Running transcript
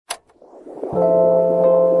This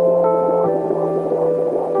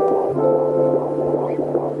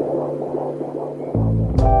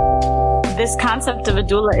concept of a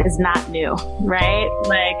doula is not new, right?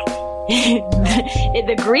 Like,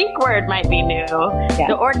 the Greek word might be new,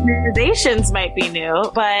 the organizations might be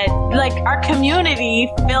new, but like our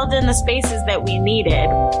community filled in the spaces that we needed.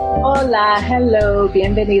 Hola, hello,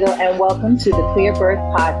 bienvenido, and welcome to the Clear Birth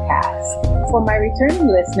Podcast. For my returning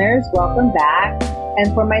listeners, welcome back.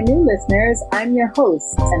 And for my new listeners, I'm your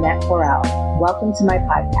host, Annette Corral. Welcome to my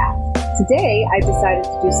podcast. Today, I decided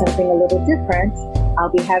to do something a little different. I'll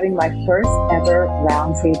be having my first ever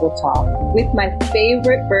roundtable talk with my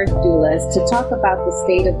favorite birth doulas to talk about the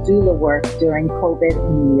state of doula work during COVID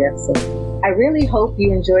in New York City. I really hope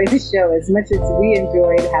you enjoy the show as much as we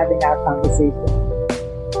enjoyed having our conversation.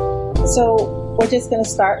 So we're just going to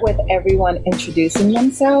start with everyone introducing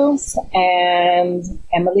themselves. And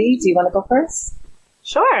Emily, do you want to go first?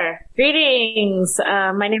 Sure. Greetings.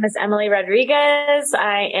 My name is Emily Rodriguez.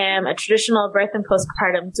 I am a traditional birth and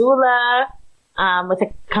postpartum doula with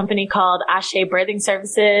a company called Ashe Birthing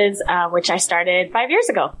Services, which I started 5 years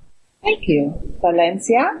ago. Thank you.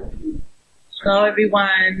 Valencia? Hello,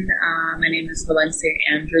 everyone. My name is Valencia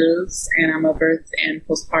Andrews, and I'm a birth and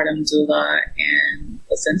postpartum doula and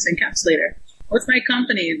placenta encapsulator. What's my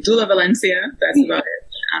company? Doula Valencia. That's about it.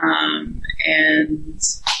 And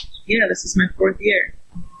yeah, this is my 4th year.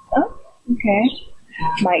 Oh, okay.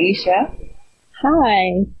 Maisha?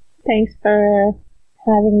 Hi. Thanks for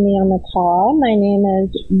having me on the call. My name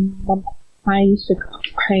is Maisha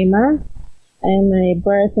Kramer. I'm a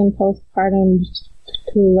birth and postpartum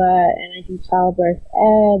doula, and I do childbirth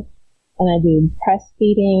ed, and I do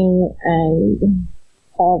breastfeeding, and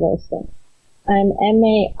all those things. I'm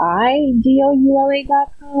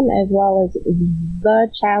MAIDOULA.com as well as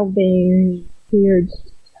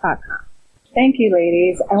thechildbearingcleared.com. Thank you,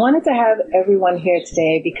 ladies. I wanted to have everyone here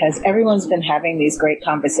today because everyone's been having these great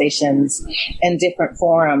conversations in different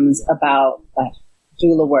forums about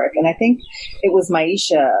doula work. And I think it was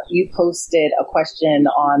Maisha, you posted a question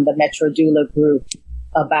on the Metro Doula group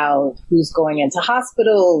about who's going into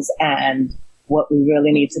hospitals and what we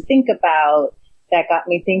really need to think about. That got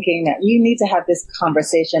me thinking that you need to have this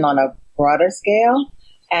conversation on a broader scale.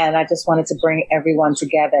 And I just wanted to bring everyone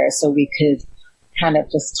together so we could kind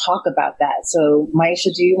of just talk about that. So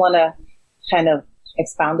Maisha, do you want to kind of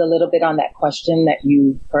expound a little bit on that question that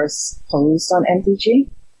you first posed on MDG?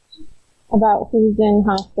 About who's in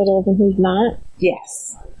hospitals and who's not?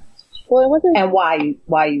 Yes. Well, it wasn't. And why you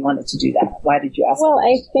wanted to do that? Why did you ask? Well,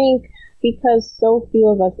 I think because so few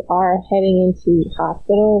of us are heading into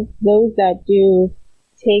hospitals, those that do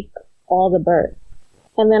take all the birth.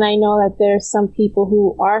 And then I know that there's some people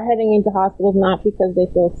who are heading into hospitals not because they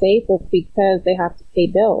feel safe, but because they have to pay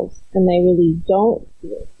bills and they really don't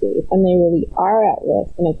feel safe and they really are at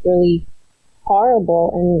risk, and it's really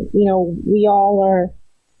horrible. And, you know, we all are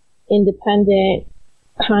independent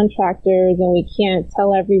contractors and we can't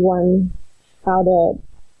tell everyone how to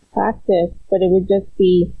practice, but it would just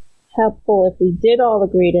be helpful if we did all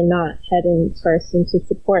agree to not head in person to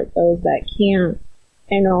support those that can't,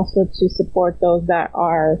 and also to support those that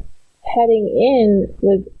are heading in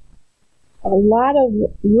with a lot of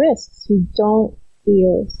risks who don't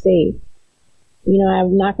feel safe. You know,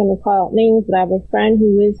 I'm not going to call out names, but I have a friend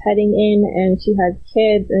who is heading in and she has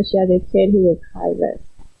kids, and she has a kid who is high risk.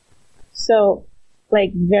 So,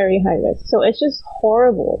 like, very high risk. So it's just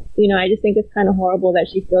horrible. You know, I just think it's kind of horrible that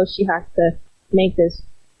she feels she has to make this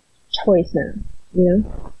choice now, you know?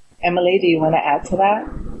 Emily, do you want to add to that?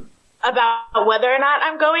 About whether or not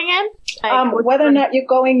I'm going in? Whether or not you're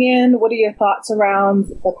going in, what are your thoughts around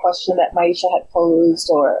the question that Maisha had posed,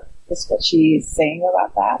 or just what she's saying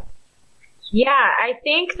about that? Yeah, I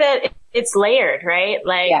think that it's layered, right?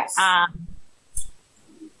 Like, yes.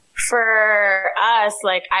 For us,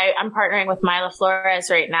 like I'm partnering with Myla Flores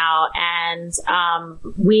right now, and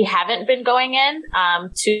we haven't been going in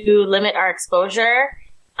to limit our exposure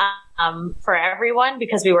for everyone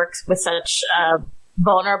because we work with such a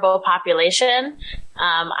vulnerable population.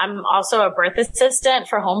 I'm also a birth assistant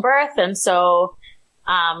for home birth, and so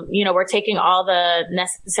you know, we're taking all the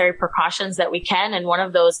necessary precautions that we can, and one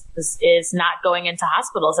of those is not going into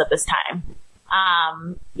hospitals at this time.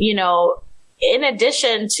 You know, in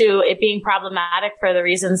addition to it being problematic for the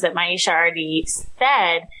reasons that Maisha already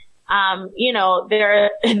said, you know,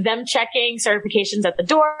 them checking certifications at the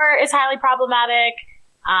door is highly problematic.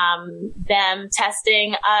 Them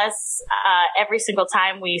testing us every single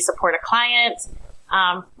time we support a client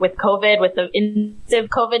with COVID, with the intensive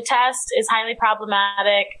COVID test is highly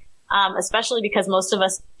problematic, especially because most of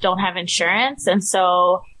us don't have insurance. And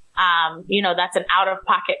so that's an out of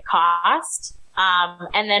pocket cost.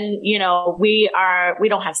 And then, we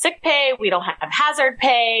don't have sick pay. We don't have hazard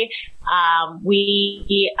pay.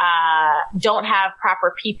 We don't have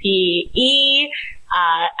proper PPE.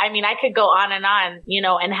 I could go on, and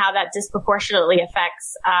how that disproportionately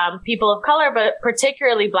affects, people of color, but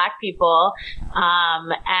particularly Black people.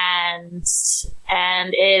 And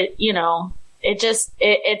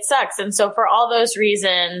it sucks. And so for all those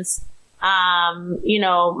reasons,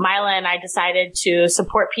 Mila and I decided to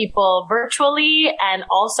support people virtually and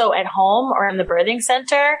also at home or in the birthing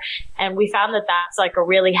center. And we found that that's like a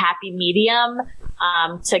really happy medium,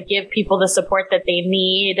 to give people the support that they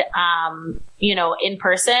need, in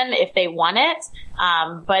person if they want it.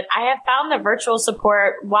 But I have found the virtual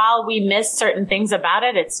support, while we miss certain things about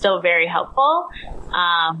it, it's still very helpful.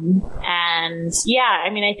 I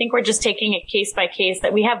think we're just taking it case by case.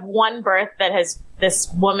 That we have one birth that has this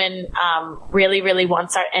woman really, really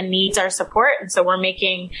wants and needs our support. And so we're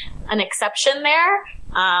making an exception there.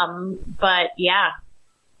 That's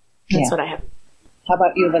what I have. How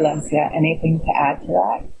about you, Valencia? Anything to add to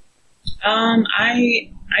that?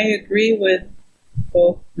 I agree with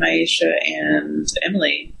both Maisha and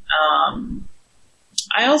Emily.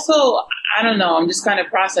 I don't know, I'm just kind of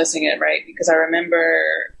processing it, right? Because I remember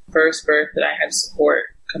first birth that I had support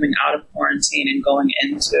coming out of quarantine and going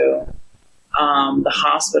into the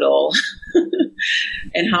hospital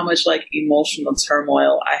and how much like emotional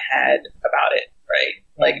turmoil I had about it, right?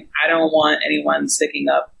 Like, I don't want anyone sticking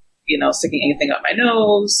anything up my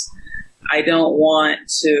nose. I don't want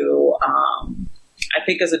to, I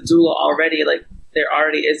think as a doula already, like, there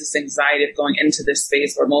already is this anxiety of going into this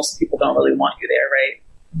space where most people don't really want you there, right?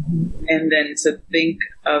 Mm-hmm. And then to think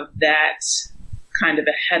of that kind of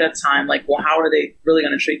ahead of time, like, well, how are they really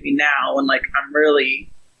going to treat me now? And like, I'm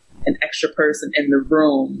really an extra person in the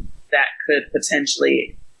room that could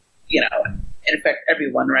potentially, infect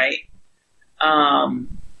everyone, right?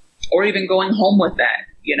 Or even going home with that,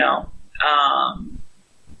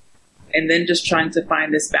 and then just trying to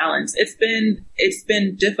find this balance. It's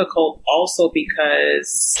been difficult also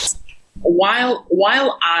because while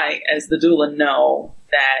I, as the doula, know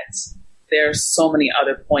that there's so many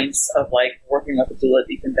other points of like working with a doula that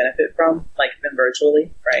you can benefit from, like even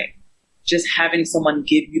virtually, right? Just having someone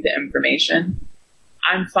give you the information.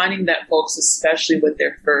 I'm finding that folks, especially with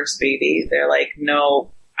their first baby, they're like,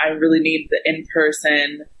 no, I really need the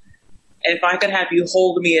in-person. If I could have you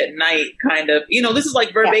hold me at night, kind of, this is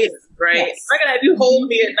like verbatim, yes. Right? Yes. If I could have you hold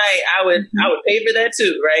me at night, I would pay for that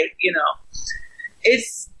too, right?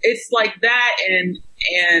 It's like that, and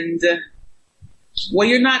well,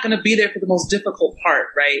 you're not going to be there for the most difficult part,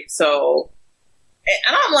 right? So,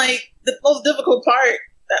 and I'm like, the most difficult part,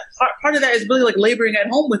 part of that is really like laboring at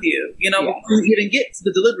home with you, yes. Before you even get to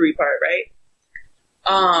the delivery part, right?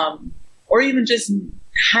 Or even just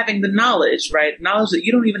having the knowledge, right? Knowledge that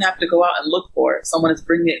you don't even have to go out and look for it. Someone is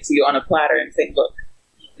bringing it to you on a platter and saying, look,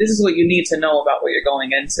 this is what you need to know about what you're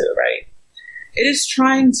going into, right? It is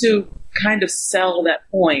trying to kind of sell that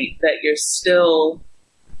point that you're still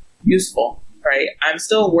useful, right? I'm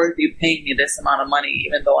still worth you paying me this amount of money,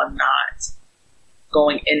 even though I'm not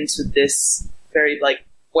going into this very, like,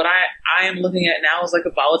 what I am looking at now is like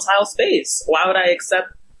a volatile space. Why would I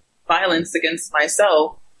accept violence against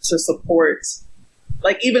myself to support,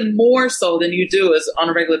 like, even more so than you do as on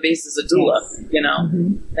a regular basis a doula, yes.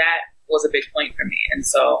 Mm-hmm. That was a big point for me. And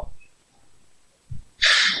so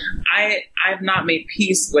I've not made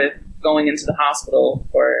peace with going into the hospital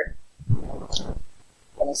for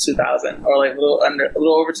almost $2,000 or like a little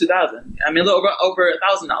over $2,000. I mean, a little over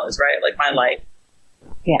 $1,000, right? Like my life.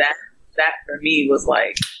 Yeah. That for me was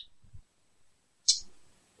like,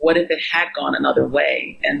 what if it had gone another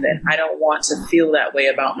way? And then I don't want to feel that way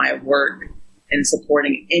about my work and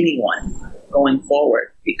supporting anyone going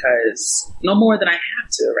forward, because no more than I have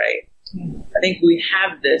to, right? I think we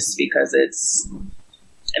have this because it's,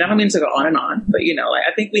 and I don't mean to go on and on, but like,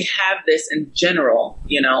 I think we have this in general,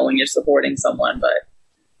 when you're supporting someone, but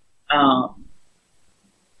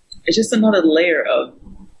it's just another layer of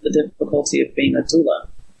the difficulty of being a doula,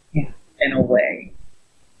 in a way,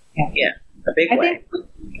 a big way,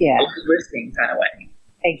 a risking kind of way.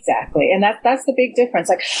 Exactly, and that's the big difference.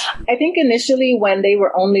 Like, I think initially when they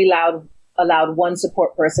were only allowed one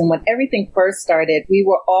support person, when everything first started, we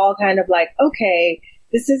were all kind of like, okay,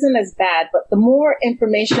 this isn't as bad. But the more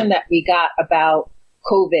information that we got about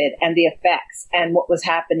COVID and the effects and what was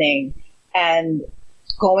happening, and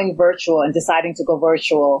going virtual and deciding to go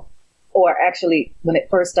virtual, or actually when it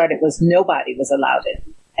first started was nobody was allowed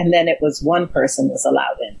in, and then it was one person was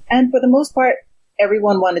allowed in, and for the most part,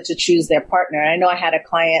 everyone wanted to choose their partner. I know I had a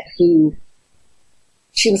client who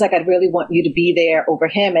she was like, "I really want you to be there over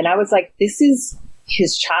him." And I was like, this is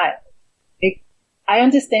his child. I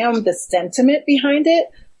understand the sentiment behind it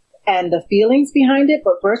and the feelings behind it,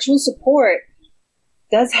 but virtual support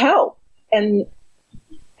does help. And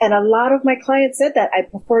a lot of my clients said that I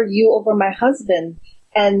prefer you over my husband.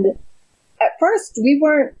 And at first we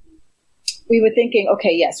were thinking,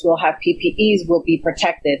 okay, yes, we'll have PPEs, we'll be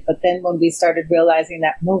protected. But then when we started realizing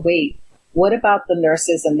that, no, wait, what about the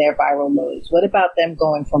nurses and their viral loads? What about them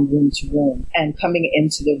going from room to room and coming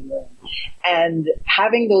into the room? And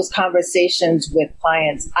having those conversations with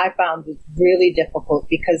clients, I found was really difficult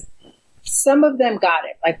because some of them got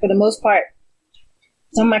it. Like for the most part,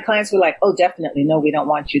 some of my clients were like, oh, definitely, no, we don't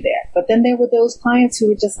want you there. But then there were those clients who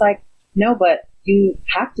were just like, no, but you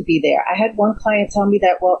have to be there. I had one client tell me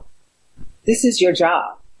that, well, this is your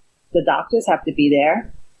job. The doctors have to be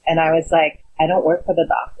there. And I was like, I don't work for the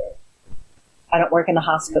doctor. I don't work in the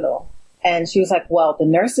hospital. And she was like, well, the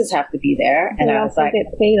nurses have to be there. And I was like,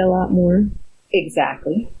 get paid a lot more.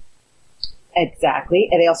 Exactly. And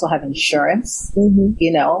they also have insurance,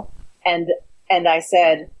 you know, and I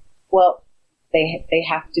said, well, they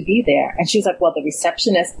have to be there. And she was like, well, the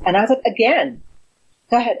receptionist. And I was like, again,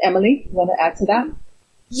 go ahead, Emily, you want to add to that?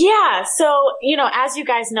 Yeah. So, you know, as you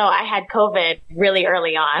guys know, I had COVID really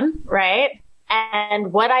early on, right?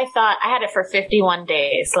 And what I thought, I had it for 51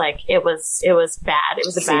 days. Like it was bad. It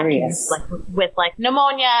was a bad case, like with like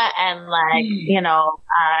pneumonia and like, you know,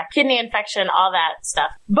 kidney infection, all that stuff.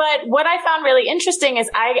 But what I found really interesting is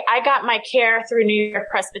I got my care through New York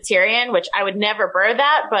Presbyterian, which I would never burr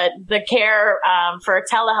that, but the care, for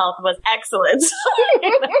telehealth was excellent.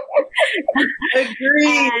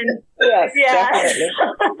 Agreed. Yes, definitely.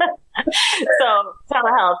 So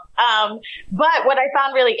telehealth. But what I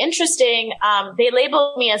found really interesting, they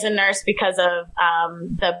labeled me as a nurse because of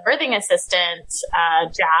the birthing assistant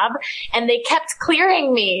job, and they kept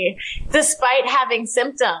clearing me despite having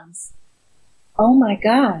symptoms. Oh my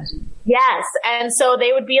God. Yes. And so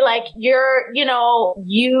they would be like,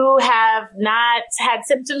 you have not had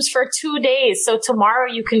symptoms for 2 days. So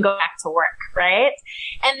tomorrow you can go back to work. Right.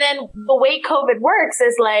 And then the way COVID works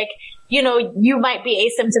is like, you know, you might be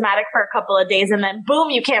asymptomatic for a couple of days and then boom,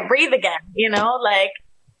 you can't breathe again, you know, like,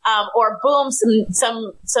 or boom,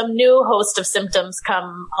 some new host of symptoms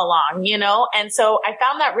come along, you know? And so I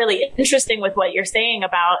found that really interesting with what you're saying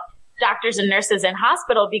about doctors and nurses in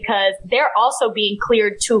hospital, because they're also being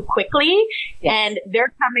cleared too quickly. Yes. And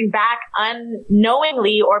they're coming back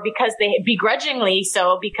unknowingly or because they begrudgingly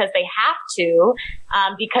so because they have to,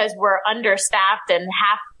 because we're understaffed and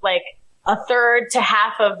half like a third to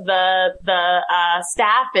half of the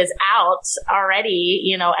staff is out already,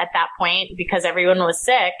 you know, at that point because everyone was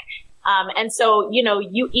sick. And so, you know,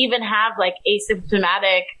 you even have like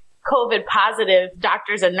asymptomatic COVID positive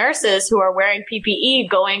doctors and nurses who are wearing PPE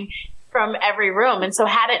going from every room. And so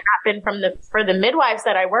had it not been for the midwives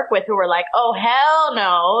that I work with who were like, oh, hell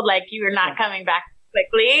no, like you're not coming back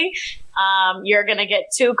quickly. You're going to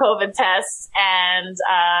get 2 COVID tests and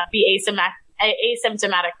be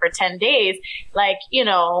asymptomatic for 10 days, like, you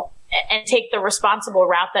know, and take the responsible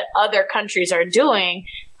route that other countries are doing,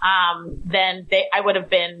 then I would have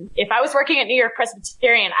been, if I was working at New York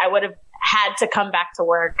Presbyterian, I would have had to come back to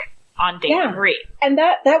work on day 3. And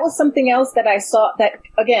that was something else that I saw that,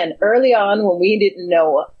 again, early on when we didn't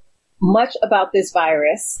know much about this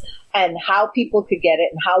virus and how people could get it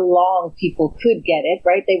and how long people could get it,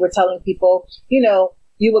 right? They were telling people, you know,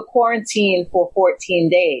 you were quarantined for 14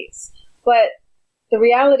 days. But the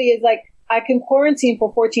reality is like, I can quarantine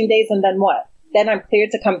for 14 days and then what? Then I'm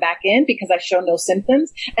cleared to come back in because I show no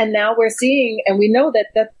symptoms. And now we're seeing, and we know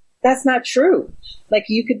that's not true. Like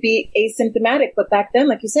you could be asymptomatic, but back then,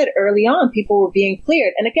 like you said, early on, people were being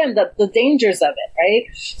cleared. And again, the dangers of it, right?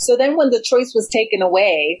 So then when the choice was taken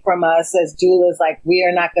away from us as doulas, like we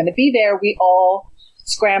are not going to be there, we all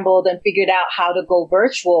scrambled and figured out how to go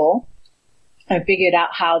virtual and figured out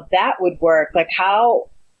how that would work. Like how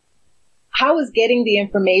is getting the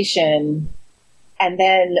information and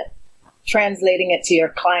then translating it to your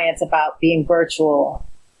clients about being virtual?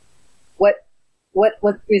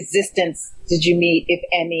 What resistance did you meet, if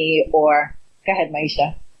any, or go ahead,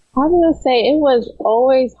 Maisha. I was going to say it was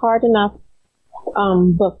always hard enough,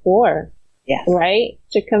 before, yes, right?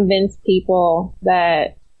 To convince people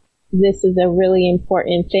that this is a really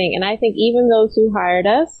important thing. And I think even those who hired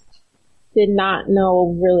us did not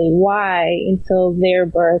know really why until their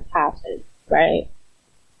birth happened, right?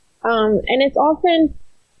 And it's often,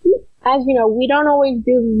 as you know, we don't always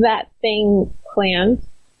do that thing planned,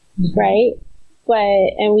 right?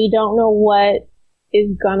 And we don't know what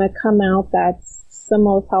is gonna come out that's the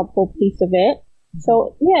most helpful piece of it.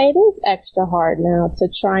 So yeah, it is extra hard now to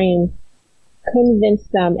try and convince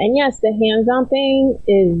them. And yes, the hands-on thing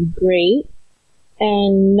is great.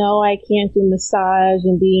 And no, I can't do massage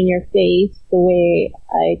and be in your face the way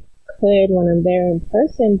I could when I'm there in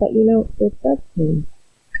person, but you know, it does pain.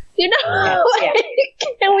 You know,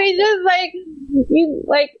 and we just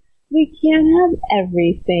we can't have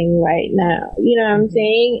everything right now. You know what I'm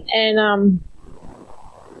saying? And,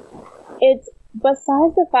 it's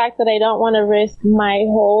besides the fact that I don't want to risk my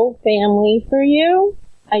whole family for you.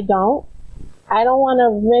 I don't want to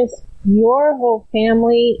risk your whole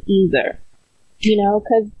family either. You know,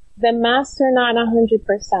 cause the masks are not 100%.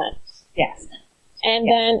 Yes. And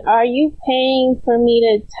then are you paying for me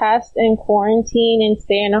to test and quarantine and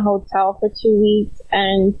stay in a hotel for 2 weeks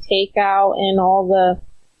and take out and all the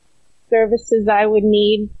services I would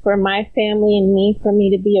need for my family and me for me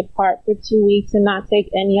to be apart for 2 weeks and not take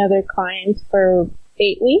any other clients for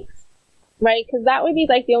 8 weeks? Right? Because that would be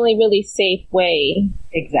like the only really safe way.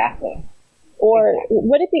 Exactly. Or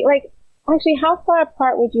would it be like, actually, how far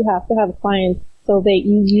apart would you have to have clients so that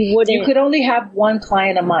you wouldn't? You could only have one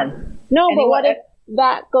client a month. No, but what if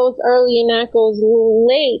that goes early and that goes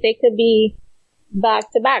late? They could be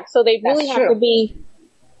back to back. So they really have to be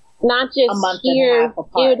not just a month here. And a half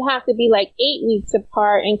apart. It would have to be like 8 weeks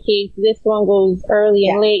apart in case this one goes early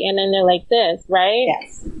and late and then they're like this, right?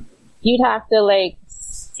 Yes. You'd have to like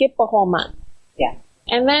skip a whole month. Yeah.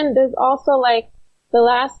 And then there's also like the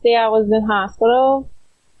last day I was in hospital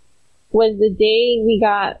was the day we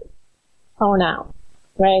got thrown out,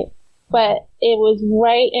 right? But it was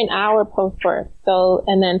right an hour post-birth. So,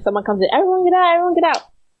 and then someone comes in, everyone get out.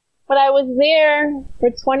 But I was there for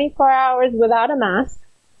 24 hours without a mask.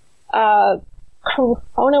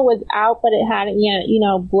 Corona was out, but it hadn't yet,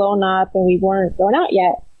 blown up and we weren't going out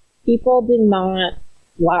yet. People did not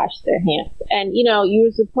wash their hands. And, you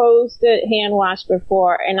were supposed to hand wash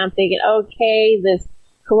before. And I'm thinking, okay, this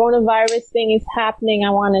coronavirus thing is happening. I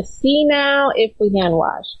want to see now if we hand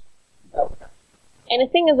wash. And the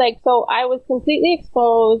thing is so I was completely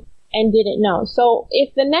exposed and didn't know. So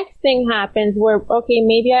if the next thing happens where, okay,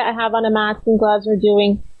 maybe I have on a mask and gloves we're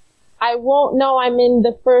doing, I won't know I'm in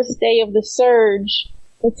the first day of the surge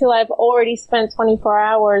until I've already spent 24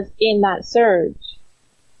 hours in that surge.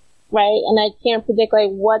 Right? And I can't predict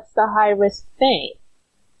what's the high risk thing.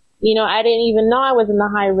 I didn't even know I was in the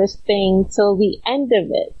high risk thing till the end of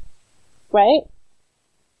it. Right?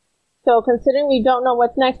 So considering we don't know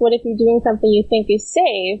what's next, what if you're doing something you think is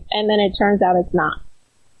safe and then it turns out it's not?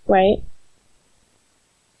 Right?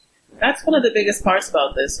 That's one of the biggest parts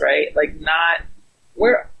about this, right?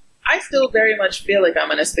 I still very much feel like I'm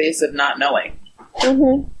in a space of not knowing.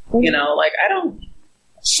 Mm-hmm. Mm-hmm.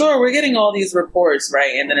 Sure, we're getting all these reports,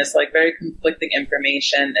 right? And then it's very conflicting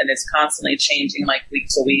information and it's constantly changing week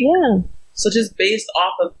to week. Yeah. So just based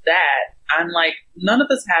off of that, I'm none of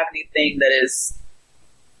us have anything that is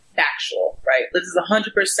factual, right? This is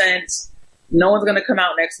 100%. No one's going to come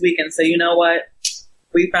out next week and say, you know what?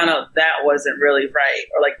 We found out that wasn't really right.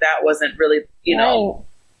 Or that wasn't really, right.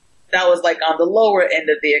 That was on the lower end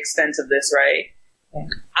of the extent of this, right? Yeah.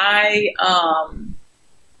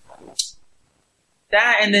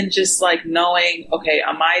 That and then just knowing, okay,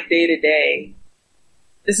 on my day to day,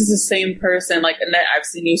 this is the same person, Annette, I've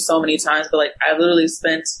seen you so many times, but I literally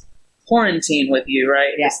spent quarantine with you,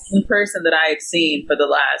 right? Yes. The same person that I had seen for the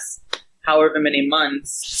last however many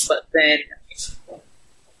months. But then,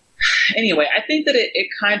 anyway, I think that it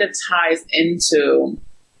kind of ties into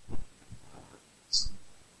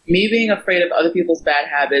me being afraid of other people's bad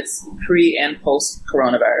habits pre and post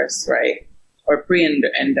coronavirus, right? Or pre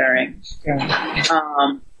and during.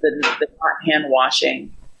 Yeah. The not hand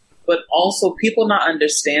washing, but also people not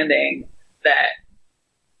understanding that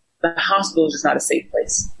the hospital is just not a safe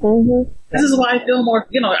place. Mm-hmm. This is why I feel more,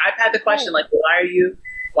 I've had the question,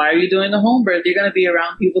 why are you doing a home birth? You're going to be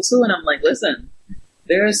around people too. And I'm listen,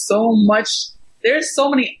 there's so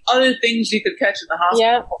many other things you could catch in the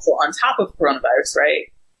hospital also on top of coronavirus,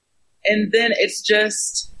 right? And then it's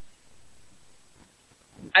just,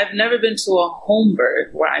 I've never been to a home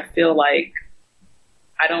birth where I feel I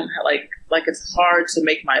don't have, it's hard to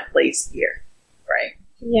make my place here, right?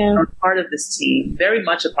 Yeah. I'm part of this team, very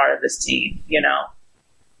much a part of this team,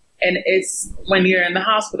 And it's, when you're in the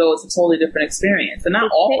hospital, it's a totally different experience. And not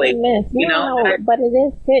it's always, hit and miss. But it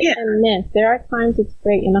is hit and miss. There are times it's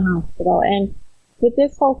great in the hospital. And with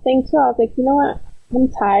this whole thing too, I was like, you know what? I'm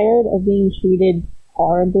tired of being treated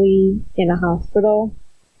horribly in a hospital.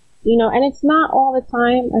 And it's not all the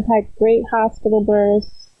time. I've had great hospital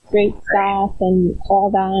births, great staff and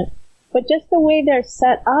all that. But just the way they're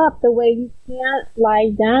set up, the way you can't lie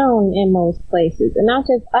down in most places, and not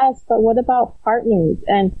just us, but what about partners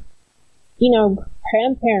and,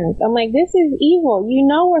 grandparents? I'm like, this is evil.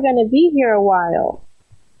 We're going to be here a while.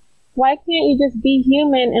 Why can't you just be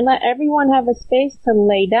human and let everyone have a space to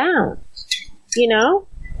lay down?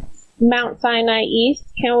 Mount Sinai East.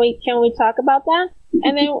 Can we talk about that?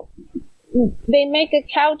 And then they make a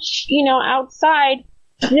couch, outside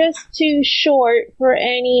just too short for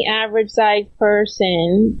any average sized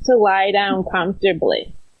person to lie down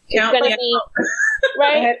comfortably. It's going to be,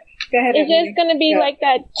 right? Go ahead, it's just going to be like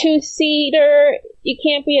that 2-seater. You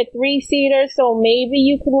can't be a 3-seater, so maybe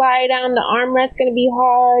you could lie down. The armrest's going to be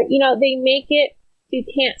hard. They make it so you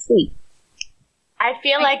can't sleep. I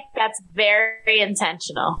feel like that's very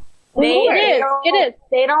intentional. It is.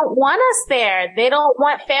 They don't want us there. They don't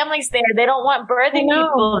want families there. They don't want birthing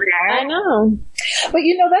people there. I know. But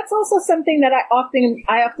that's also something that I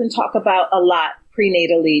often talk about a lot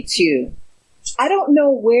prenatally too. I don't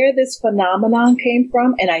know where this phenomenon came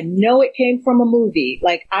from, and I know it came from a movie.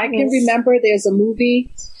 Like, I can remember there's a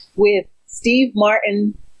movie with Steve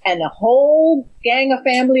Martin and a whole gang of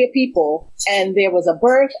family of people, and there was a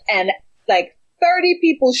birth, and like 30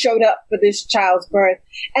 people showed up for this child's birth.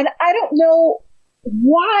 And I don't know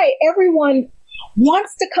why everyone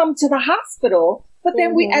wants to come to the hospital, but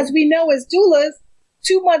then as we know as doulas,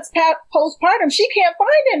 2 months postpartum, she can't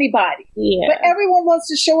find anybody. Yeah. But everyone wants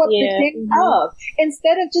to show up to pick up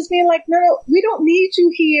instead of just being like, no, we don't need you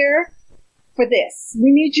here for this. We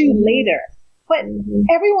need you later. But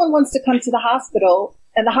everyone wants to come to the hospital,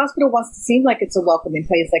 and the hospital wants to seem like it's a welcoming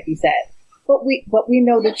place, like you said. But we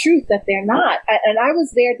know the truth that they're not. And I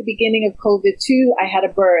was there at the beginning of COVID too. I had a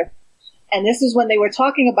birth. And this is when they were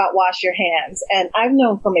talking about wash your hands. And I've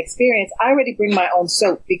known from experience, I already bring my own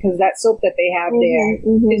soap because that soap that they have there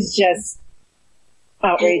is just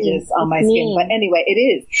outrageous on my skin. But anyway, it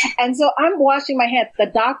is. And so I'm washing my hands. The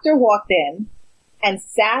doctor walked in and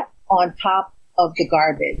sat on top of the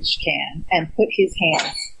garbage can and put his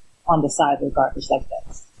hands on the side of the garbage like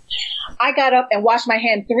this. I got up and washed my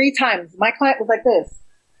hand 3 times. My client was like this.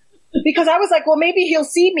 Because I was like, well, maybe he'll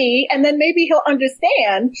see me and then maybe he'll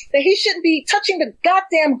understand that he shouldn't be touching the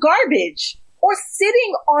goddamn garbage or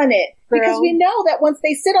sitting on it. Girl. Because we know that once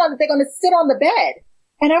they sit on it, they're going to sit on the bed.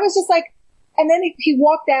 And I was just like, and then he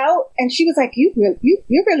walked out and she was like,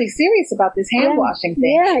 you're really serious about this hand washing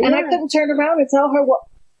thing. Yeah, and I couldn't turn around and tell her, well,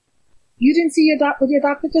 you didn't see what your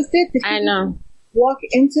doctor just did? I know. Walk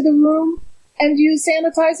into the room and use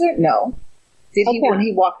sanitizer? No. Did he, when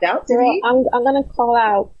he walked out, did he? I'm going to call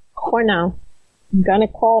out Cornell. I'm going to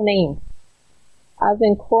call names. I was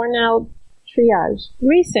in Cornell triage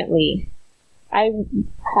recently. I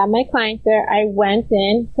had my client there. I went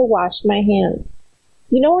in to wash my hands.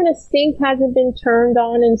 You know when a sink hasn't been turned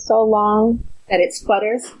on in so long? That it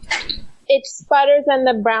sputters? It sputters and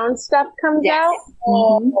the brown stuff comes out.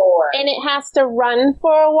 And it has to run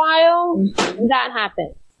for a while. That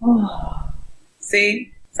happens.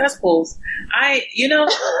 See? Cesspools. I know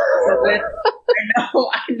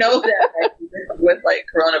that with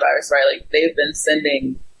coronavirus, right? Like they've been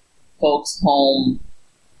sending folks home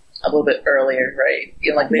a little bit earlier, right?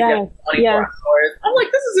 Like they have 24 hours. I'm like,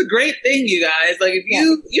 this is a great thing, you guys. Like if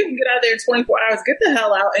you can get out there in 24 hours, get the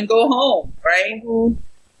hell out and go home, right?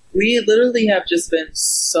 We literally have just been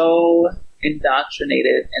so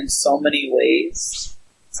indoctrinated in so many ways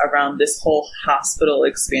around this whole hospital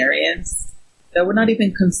experience that we're not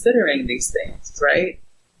even considering these things, right?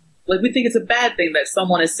 Like, we think it's a bad thing that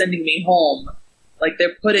someone is sending me home. Like,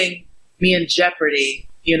 they're putting me in jeopardy,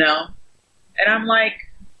 And I'm like,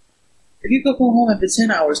 if you could go home after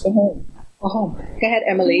 10 hours, go home. Go home. Go ahead,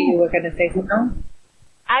 Emily. You were going to say something?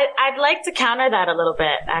 I'd like to counter that a little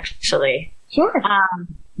bit, actually. Sure.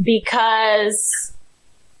 Because,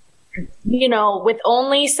 with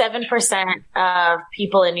only 7% of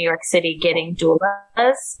people in New York City getting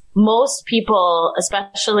doulas, most people,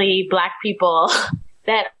 especially Black people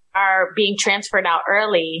that are being transferred out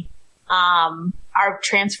early, are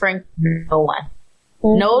transferring no one.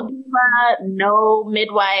 No doula, no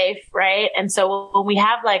midwife, right? And so when we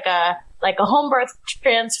have like a home birth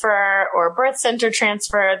transfer or a birth center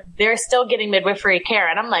transfer, they're still getting midwifery care.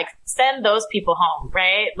 And I'm like, send those people home,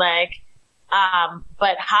 right? Like,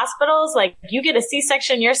 but hospitals, like you get a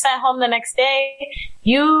C-section, you're sent home the next day.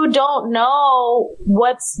 You don't know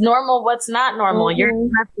what's normal, what's not normal. You're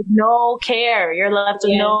left with no care. You're left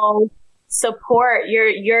with no support.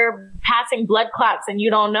 You're passing blood clots and you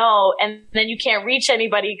don't know. And then you can't reach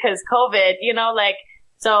anybody because COVID,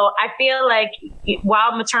 so I feel like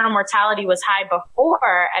while maternal mortality was high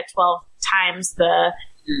before at 12 times the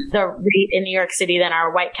the rate in New York City than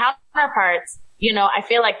our white counterparts. You know, I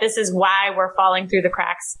feel like this is why we're falling through the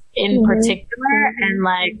cracks in particular. And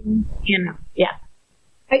like, you know, yeah.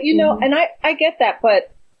 You know, and I get that,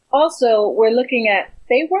 but also we're looking at,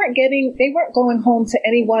 they weren't going home to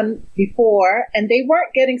anyone before, and they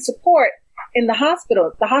weren't getting support in the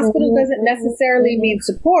hospital. The hospital doesn't necessarily mean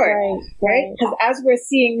support, right? Because as we're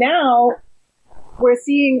seeing now,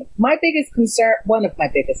 my biggest concern, one of my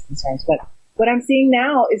biggest concerns, but what I'm seeing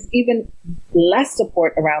now is even less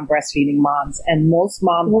support around breastfeeding moms, and most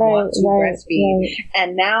moms want to breastfeed.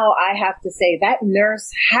 And now I have to say that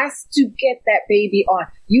nurse has to get that baby on.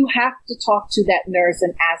 You have to talk to that nurse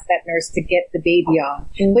and ask that nurse to get the baby on.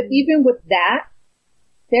 But even with that,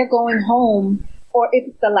 they're going home, or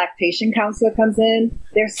if the lactation counselor comes in,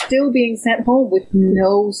 they're still being sent home with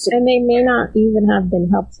no support. And they may not even have been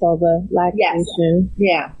helped by the lactation.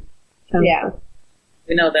 Yes. Yeah.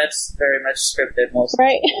 We know that's very much scripted most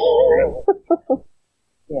right.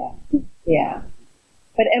 Yeah.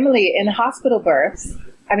 But Emily, in hospital births,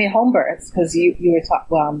 home births, because you were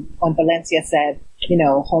talking, when Valencia said, you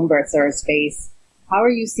know, home births are a space. How are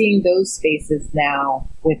you seeing those spaces now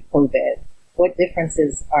with COVID? What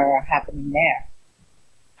differences are happening there?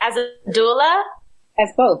 As a doula?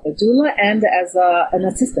 As both, a doula and as an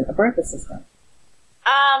assistant, a birth assistant.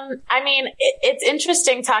 It's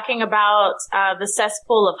interesting talking about the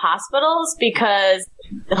cesspool of hospitals, because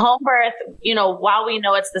the home birth, you know, while we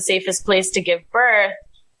know it's the safest place to give birth,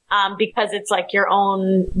 because it's like your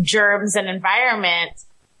own germs and environment,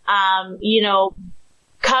 you know,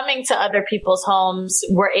 coming to other people's homes,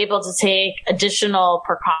 we're able to take additional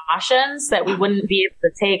precautions that we wouldn't be able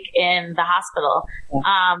to take in the hospital.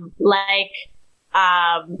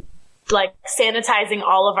 Like sanitizing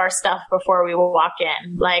all of our stuff before we walk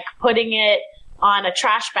in, like putting it on a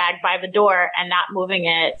trash bag by the door and not moving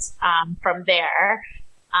it from there,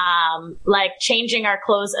 like changing our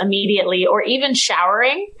clothes immediately, or even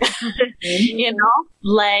showering, you know,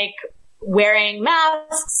 like wearing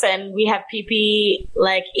masks. And we have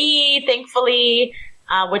PPE, thankfully,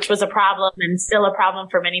 which was a problem and still a problem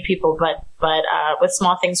for many people, but with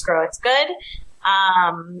small things grow, it's good.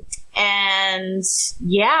 And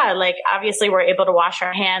yeah, like obviously we're able to wash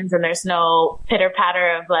our hands and there's no pitter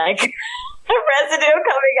patter of like residue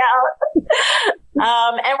coming out.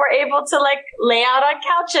 And we're able to like lay out on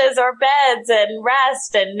couches or beds and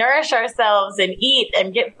rest and nourish ourselves and eat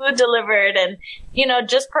and get food delivered and, you know,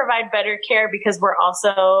 just provide better care because we're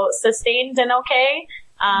also sustained and okay.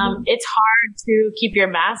 It's hard to keep your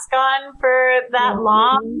mask on for that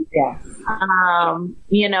long.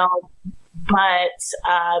 You know,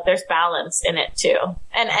 but there's balance in it too.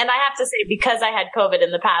 And I have to say, because I had COVID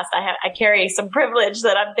in the past, I carry some privilege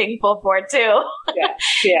that I'm thankful for too.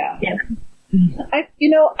 Yeah.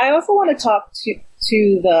 I also want to talk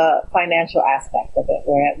to the financial aspect of it,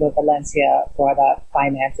 where Valencia brought up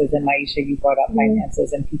finances, and Maisha, you brought up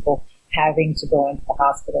finances and people having to go into the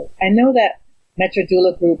hospital. I know that Metro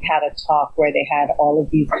Doula Group had a talk where they had all of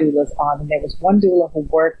these doulas on, and there was one doula who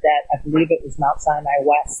worked at, I believe it was Mount Sinai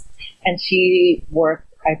West, and she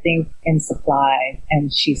worked, I think, in supply,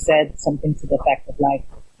 and she said something to the effect of like,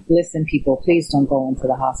 listen, people, please don't go into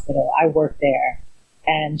the hospital. I work there.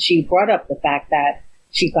 And she brought up the fact that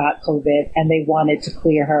she got COVID and they wanted to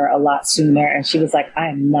clear her a lot sooner. And she was like,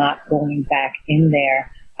 I'm not going back in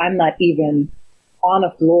there. I'm not even on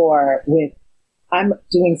a floor I'm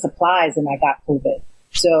doing supplies and I got COVID.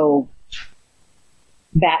 So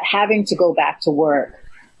that having to go back to work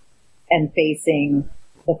and facing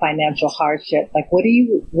the financial hardship, like what are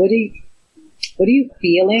you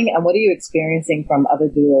feeling and what are you experiencing from other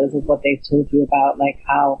doulas of what they've told you about, like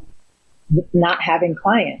how not having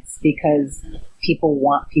clients because people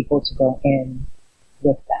want people to go in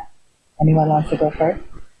with them? Anyone wants to go first?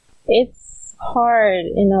 It's hard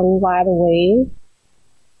in a lot of ways.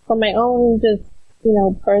 For my own just,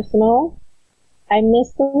 personal, I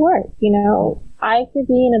miss the work, I could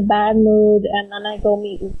be in a bad mood and then I go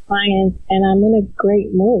meet with clients and I'm in a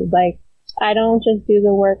great mood. Like, I don't just do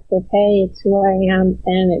the work for pay. It's who I am,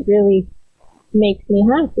 and it really makes me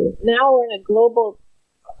happy. Now we're in a global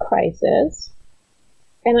crisis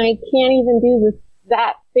and I can't even do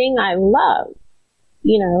that thing I love,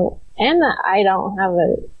 and that I don't have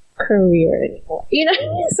a career anymore,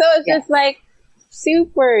 so it's just like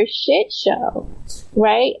super shit show,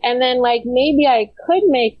 right? And then like maybe I could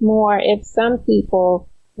make more if some people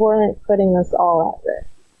weren't putting us all at risk.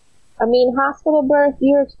 I mean, hospital birth,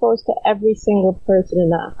 you're exposed to every single person in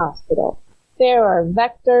that hospital. There are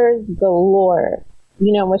vectors galore,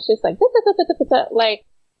 it's just like, like,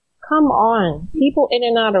 come on. People in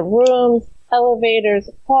and out of rooms. elevators,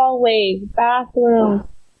 hallways, bathrooms.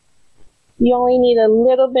 You only need a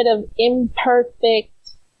little bit of imperfect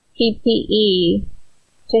PPE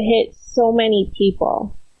to hit so many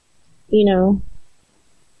people, you know.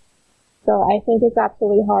 So I think it's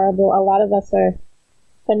absolutely horrible. A lot of us are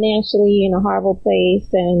financially in a horrible place,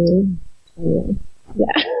 and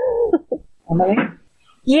yeah. Emily?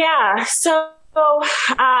 Yeah. So,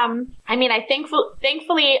 I mean,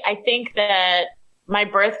 thankfully, I think that my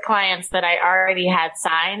birth clients that I already had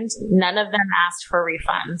signed, none of them asked for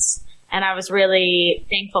refunds. And I was really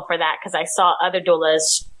thankful for that because I saw other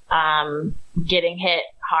doulas, getting hit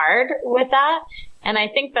hard with that. And I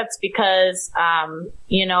think that's because,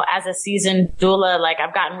 you know, as a seasoned doula, like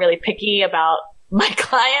I've gotten really picky about my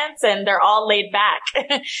clients and they're all laid back.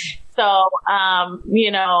 So,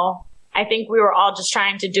 you know, I think we were all just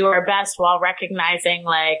trying to do our best while recognizing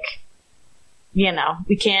like, you know,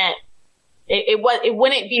 we can't, it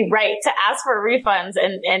wouldn't be right to ask for refunds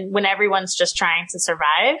and when everyone's just trying to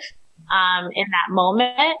survive, in that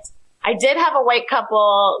moment. I did have a white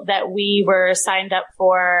couple that we were signed up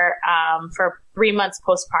for 3 months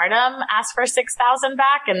postpartum, asked for $6,000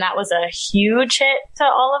 back. And that was a huge hit to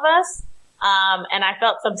all of us. And I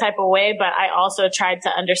felt some type of way, but I also tried to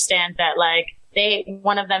understand that like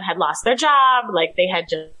one of them had lost their job. Like they had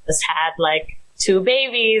just had like 2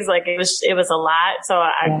 babies. Like it was a lot. So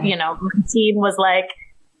I, you know, my team was like,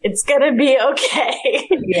 it's going to be okay.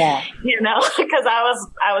 Yeah. You know, cause I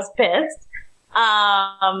was pissed.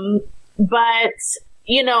 But,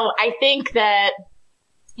 you know, I think that,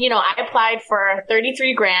 you know, I applied for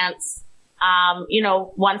 33 grants, you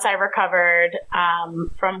know, once I recovered,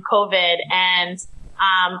 from COVID. And,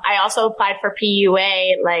 I also applied for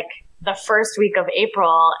PUA like the first week of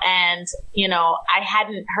April. And, you know, I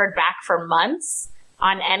hadn't heard back for months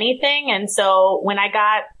on anything. And so when I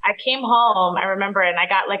came home, I remember, and I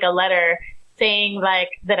got like a letter saying like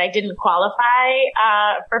that I didn't qualify,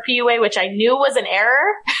 for PUA, which I knew was an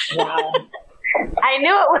error. Wow. I knew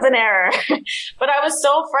it was an error, but I was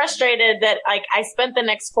so frustrated that like I spent the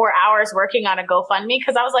next 4 hours working on a GoFundMe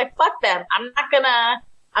because I was like, fuck them.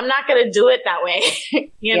 I'm not gonna do it that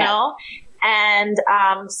way, you know? And,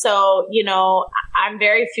 so, you know, I'm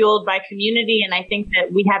very fueled by community and I think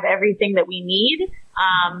that we have everything that we need,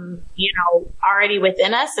 you know, already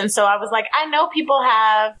within us. And so I was like, I know people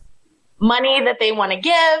have money that they want to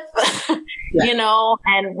give, you know,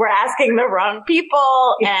 and we're asking the wrong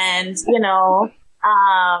people and, you know,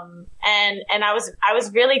 and I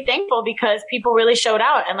was really thankful because people really showed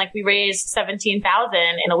out and like we raised 17,000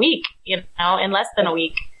 in a week, you know, in less than a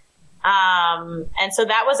week. And so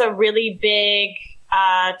that was a really big,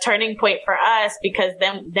 turning point for us because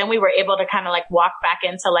then we were able to kind of like walk back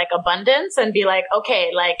into like abundance and be like,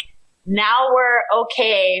 okay, like now we're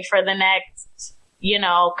okay for the next, you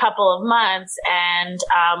know, couple of months. And,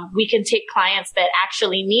 we can take clients that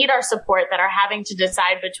actually need our support that are having to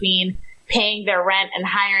decide between paying their rent and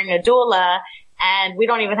hiring a doula. And we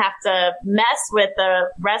don't even have to mess with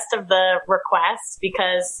the rest of the requests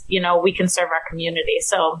because, you know, we can serve our community.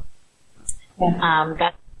 So,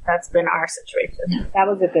 that's been our situation. That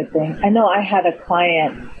was a good thing. I know I had a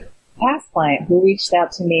past client who reached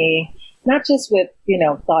out to me, not just with, you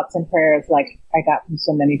know, thoughts and prayers like I got from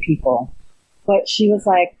so many people, but she was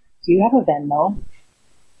like, do you have a Venmo?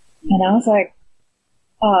 And I was like,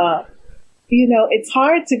 you know, it's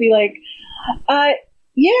hard to be like,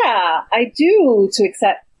 yeah, I do, to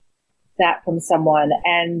accept that from someone.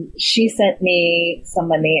 And she sent me some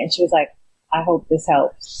money and she was like, I hope this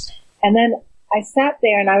helps. And then I sat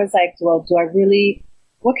there and I was like, well,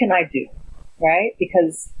 what can I do? Right?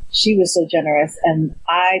 Because she was so generous and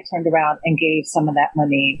I turned around and gave some of that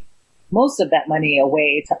money, most of that money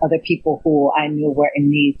away to other people who I knew were in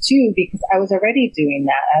need too, because I was already doing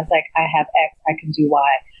that. I was like, I have X, I can do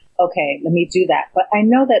Y. Okay, let me do that. But I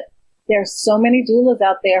know that there's so many doulas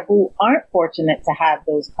out there who aren't fortunate to have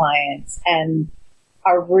those clients and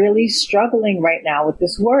are really struggling right now with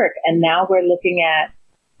this work. And now we're looking at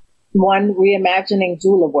reimagining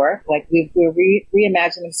doula work. Like we're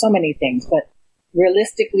reimagining so many things, but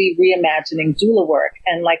realistically reimagining doula work.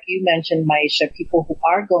 And like you mentioned, Maisha, people who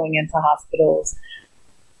are going into hospitals,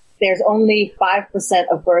 there's only 5%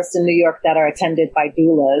 of births in New York that are attended by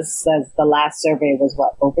doulas. As the last survey was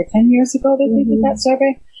over 10 years ago that they did that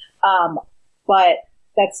survey. But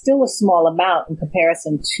that's still a small amount in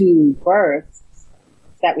comparison to births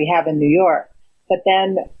that we have in New York. But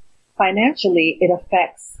then financially, it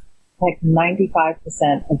affects like 95%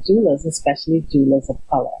 of doulas, especially doulas of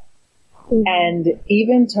color. Mm-hmm. And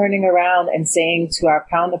even turning around and saying to our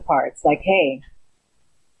counterparts, like, hey,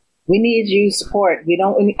 We need you support. I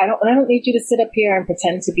don't need you to sit up here and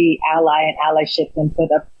pretend to be ally and allyship and put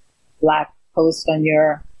a black post on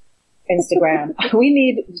your Instagram. We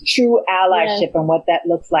need true allyship and what that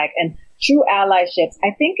looks like. And true allyships,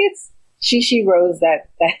 I think it's Shishi Rose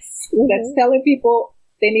that's telling people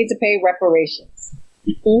they need to pay reparations.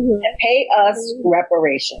 And pay us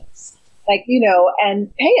reparations. Like,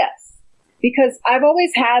 and pay us. Because I've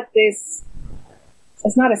always had this,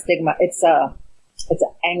 it's not a stigma, it's an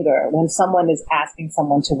anger when someone is asking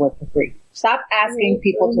someone to work for free. Stop asking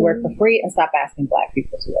people to work for free and stop asking Black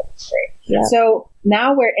people to work for free. Yeah. So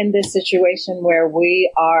now we're in this situation where we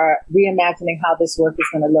are reimagining how this work is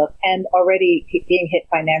going to look and already being hit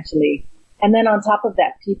financially. And then on top of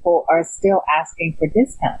that, people are still asking for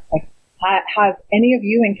discounts. Like, have any of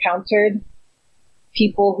you encountered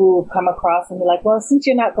people who come across and be like, well, since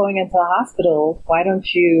you're not going into the hospital, why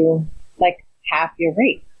don't you half your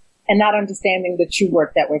rate? And not understanding the true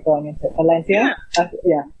work that we're going into. Valencia?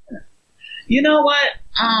 Yeah. You know what?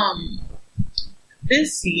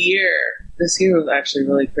 This year was actually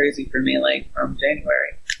really crazy for me, from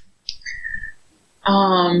January.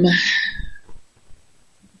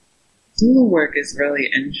 Doula work is really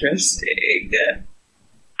interesting.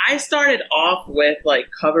 I started off with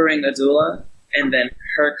covering a doula and then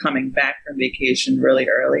her coming back from vacation really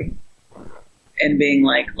early and being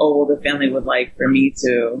like, oh, well, the family would like for me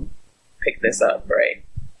to pick this up, right?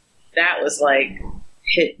 That was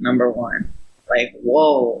hit number one.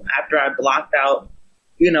 Whoa, after I blocked out,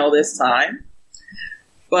 this time.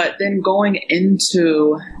 But then I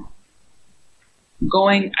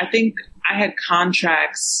think I had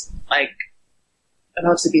contracts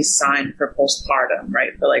about to be signed for postpartum,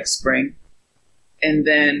 right? For spring. And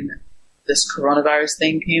then this coronavirus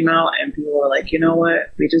thing came out and people were like, you know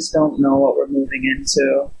what? We just don't know what we're moving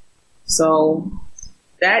into. So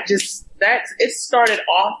it started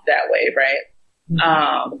off that way, right?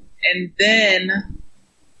 Mm-hmm. And then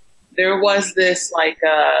there was this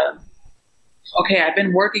okay, I've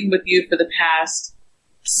been working with you for the past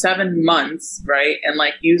 7 months, right? And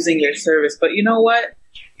using your service, but you know what?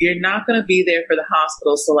 You're not going to be there for the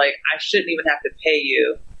hospital. So I shouldn't even have to pay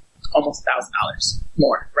you almost $1,000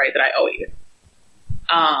 more, right? That I owe you.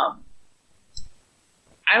 I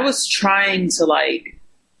was trying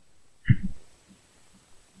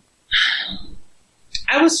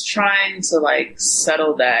to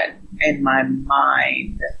settle that in my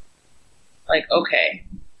mind. Okay,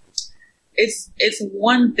 it's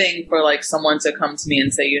one thing for someone to come to me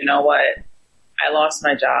and say, you know what? I lost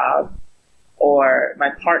my job or my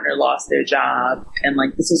partner lost their job and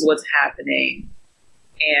this is what's happening.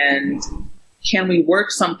 And can we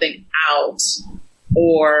work something out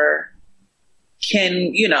or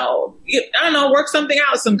can, work something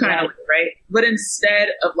out some kind of way, right? But instead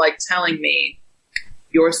of telling me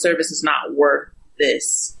your service is not worth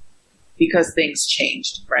this because things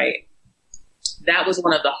changed, right? That was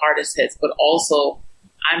one of the hardest hits, but also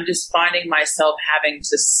I'm just finding myself having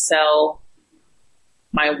to sell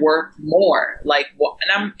my work more,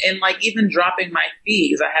 even dropping my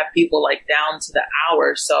fees. I have people down to the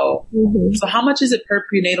hour. So, So how much is it per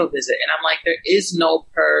prenatal visit? And I'm there is no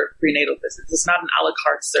per prenatal visit. It's not an a la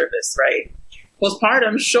carte service, right?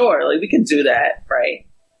 Postpartum, sure, we can do that, right?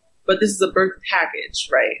 But this is a birth package,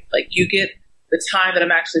 right? You get the time that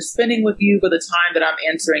I'm actually spending with you, but the time that I'm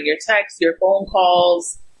answering your texts, your phone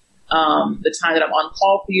calls, the time that I'm on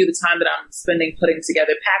call for you, the time that I'm spending putting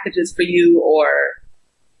together packages for you or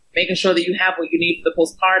making sure that you have what you need for the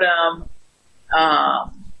postpartum.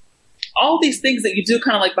 All these things that you do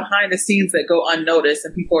kind of behind the scenes that go unnoticed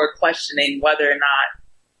and people are questioning whether or not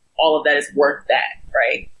all of that is worth that,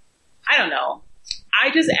 right? I don't know. I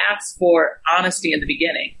just ask for honesty in the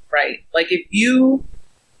beginning, right? If you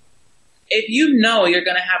know you're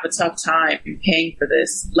going to have a tough time paying for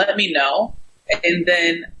this, let me know. And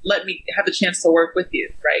then let me have a chance to work with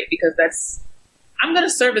you, right? Because I'm going to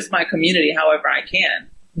service my community however I can.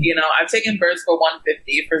 I've taken births for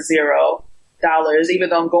 $150 for $0, even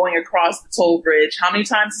though I'm going across the toll bridge. How many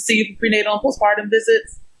times to see you for prenatal and postpartum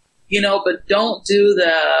visits? But don't do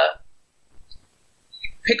the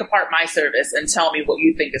pick apart my service and tell me what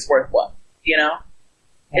you think is worth what,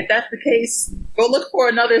 If that's the case, go look for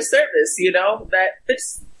another service, that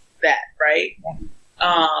fits that, right?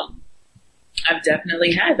 Yeah. I've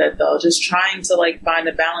definitely had that though, just trying to find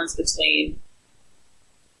a balance between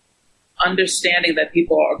understanding that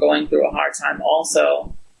people are going through a hard time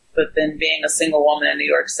also, but then being a single woman in New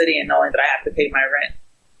York City and knowing that I have to pay my rent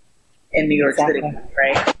in New York City,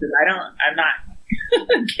 right? Because I'm not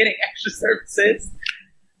getting extra services.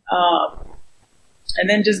 And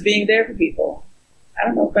then just being there for people. I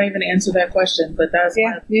don't know if I even answered that question, but that's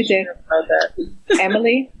you did. About that.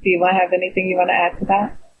 Emily, do you have anything you want to add to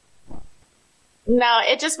that? No,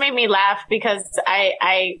 it just made me laugh because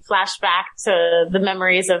I flashed back to the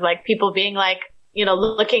memories of like people being like, you know,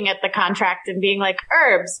 looking at the contract and being like,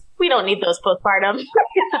 herbs, we don't need those postpartum.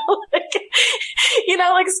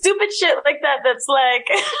 Like stupid shit like that. That's like,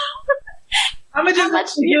 I'm gonna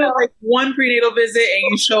just do like one prenatal visit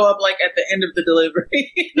and you show up like at the end of the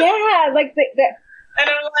delivery. Yeah, like and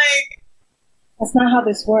I'm like, that's not how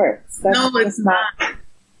this works. No, it's not. It's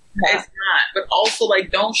not. But also,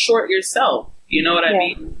 like, don't short yourself. You know what I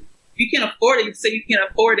mean? If you can afford it, you say you can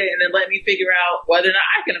afford it, and then let me figure out whether or not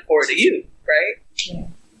I can afford it. You, right? Yeah.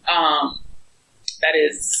 That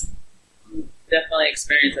is definitely an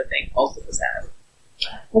experience I think most of us have.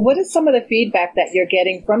 Well, what is some of the feedback that you're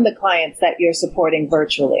getting from the clients that you're supporting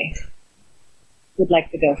virtually? Would like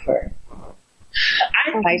to go first.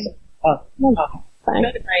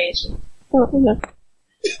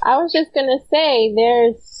 I was just going to say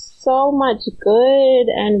there's so much good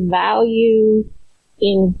and value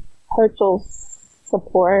in virtual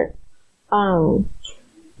support.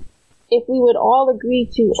 If we would all agree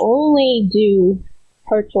to only do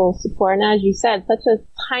virtual support, and as you said, such a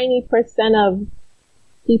tiny percent of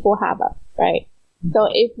people have us, right? So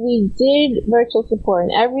if we did virtual support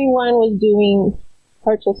and everyone was doing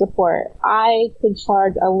virtual support, I could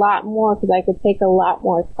charge a lot more because I could take a lot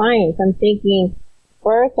more clients. I'm thinking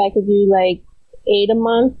birth, I could do like 8 a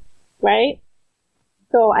month, right?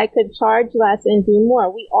 So I could charge less and do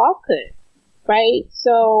more. We all could, right?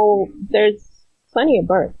 So there's plenty of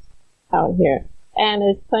births out here and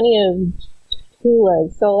there's plenty of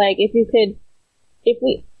doulas. So like I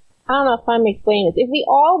don't know if I'm explaining this. If we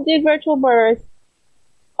all did virtual births,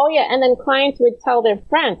 and then clients would tell their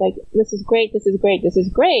friends, like, this is great, this is great, this is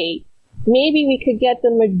great. Maybe we could get the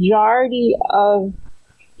majority of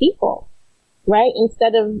people, right?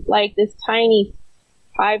 Instead of like this tiny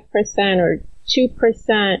 5% or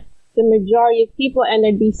 2%, the majority of people, and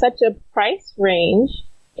there'd be such a price range.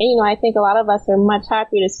 And, I think a lot of us are much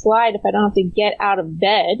happier to slide if I don't have to get out of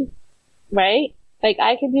bed, right? Like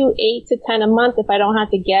I could do 8 to 10 a month if I don't have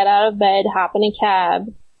to get out of bed, hop in a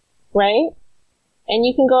cab, right? And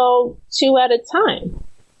you can go 2 at a time,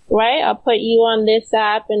 right? I'll put you on this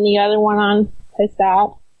app and the other one on this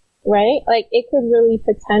app, right? Like it could really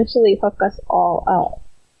potentially hook us all up.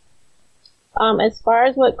 As far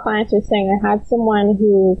as what clients are saying, I had someone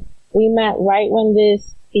who we met right when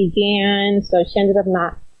this began, so she ended up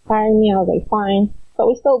not hiring me. I was like, fine. But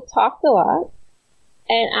we still talked a lot.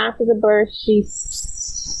 And after the birth, she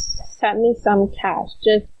sent me some cash.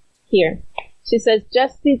 Just here. She says,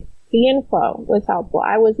 just the info was helpful.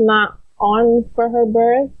 I was not on for her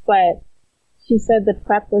birth, but she said the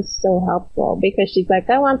prep was so helpful because she's like,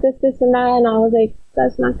 I want this, this, and that. And I was like,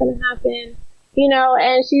 that's not going to happen.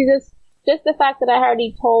 And she just the fact that I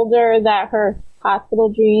already told her that her hospital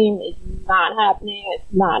dream is not happening,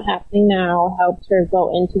 it's not happening now, helped her go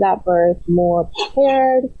into that birth more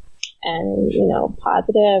prepared and,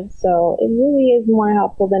 positive. So it really is more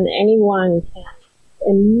helpful than anyone can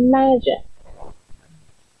imagine.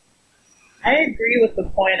 I agree with the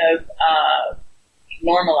point of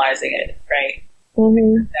normalizing it, right?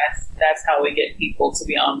 Mm-hmm. That's how we get people to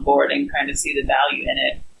be on board and kind of see the value in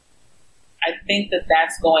it. I think that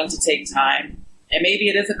that's going to take time, and maybe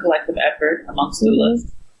it is a collective effort amongst doulas.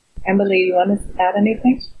 Emily, you want to add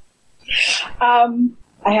anything? I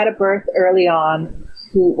had a birth early on.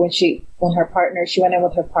 When she went in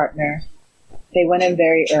with her partner. They went in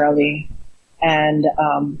very early, and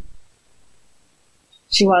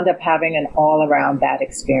she wound up having an all-around bad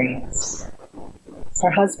experience.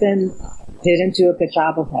 Her husband didn't do a good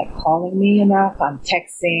job of like calling me enough. I'm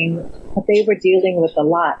texting, but they were dealing with a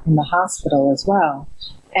lot in the hospital as well.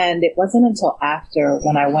 And it wasn't until after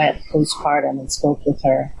when I went postpartum and spoke with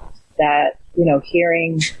her that,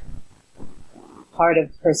 hearing part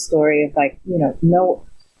of her story of like, the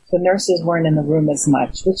nurses weren't in the room as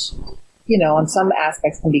much, which, on some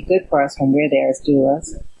aspects can be good for us when we're there as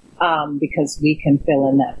doulas, because we can fill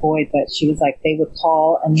in that void. But she was like, they would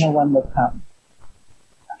call and no one would come.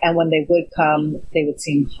 And when they would come, they would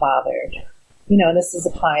seem bothered. This is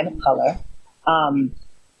a client of color.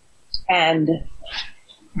 And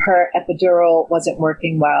her epidural wasn't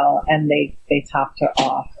working well, and they topped her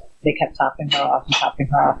off. They kept topping her off. And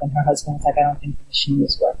her husband was like, I don't think the machine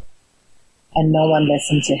was working. And no one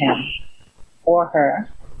listened to him or her.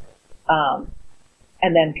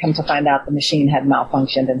 And then come to find out the machine had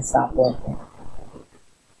malfunctioned and stopped working.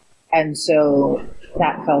 And so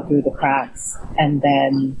that fell through the cracks. And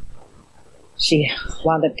then she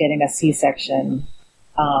wound up getting a C-section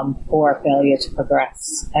for failure to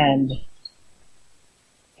progress. And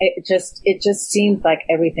it just seemed like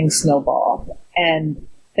everything snowballed. And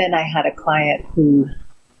then I had a client who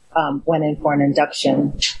went in for an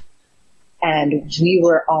induction, and we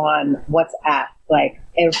were on WhatsApp like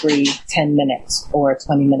every 10 minutes or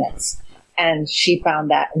 20 minutes. And she found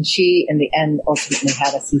that, and she, in the end, ultimately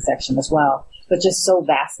had a C-section as well. But just so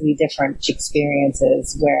vastly different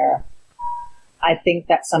experiences, where I think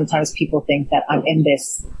that sometimes people think that I'm in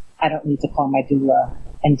this, I don't need to call my doula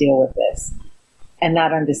and deal with this. And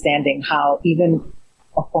not understanding how even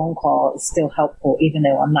a phone call is still helpful, even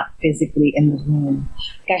though I'm not physically in the room.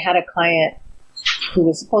 Like, I had a client who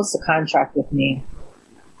was supposed to contract with me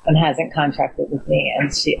and hasn't contracted with me.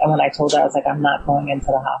 And when I told her, I was like, I'm not going into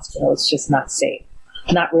the hospital. It's just not safe.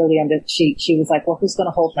 Not really she was like, well, who's going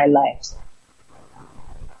to hold my life?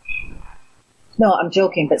 No, I'm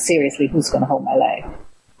joking, but seriously, who's going to hold my life?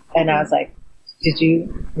 And I was like, did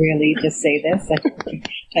you really just say this? Like,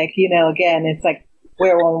 again, it's like,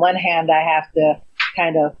 where on one hand I have to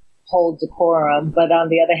kind of hold decorum, but on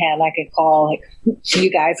the other hand, I can call like you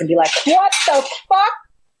guys and be like, what the fuck?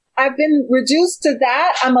 I've been reduced to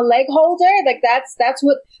that. I'm a leg holder. Like that's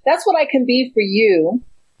what I can be for you.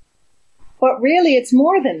 But really, it's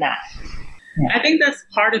more than that. Yeah. I think that's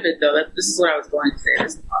part of it, though. This is what I was going to say.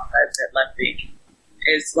 This at Lefty.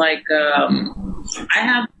 It's like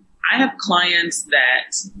I have clients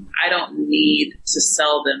that I don't need to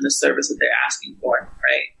sell them the service that they're asking for,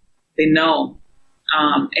 right? They know.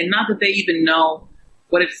 And not that they even know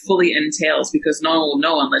what it fully entails, because no one will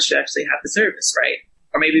know unless you actually have the service, right?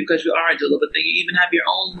 Or maybe because you are a doula, but then you even have your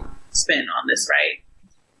own spin on this, right?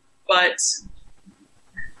 But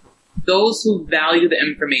those who value the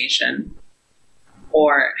information,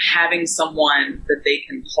 or having someone that they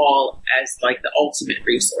can call as like the ultimate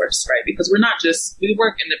resource, right? Because we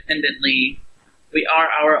work independently. We are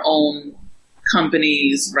our own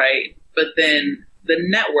companies, right? But then the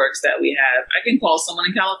networks that we have, I can call someone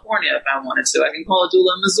in California if I wanted to. I can call a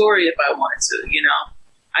doula in Missouri if I wanted to,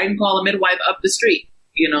 I can call a midwife up the street,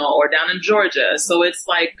 or down in Georgia. So it's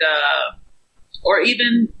like, or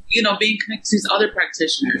even, being connected to these other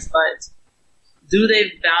practitioners, but do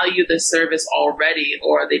they value the service already,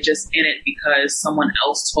 or are they just in it because someone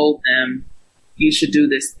else told them you should do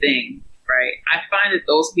this thing, right? I find that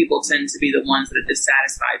those people tend to be the ones that are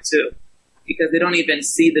dissatisfied too, because they don't even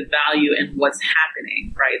see the value in what's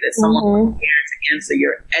happening, right? That someone was here to answer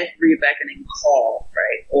your every beckoning call,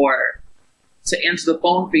 right? Or to answer the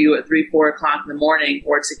phone for you at 3-4 o'clock in the morning,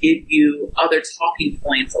 or to give you other talking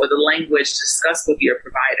points or the language to discuss with your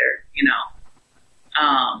provider,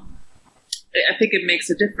 I think it makes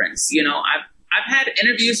a difference. I've had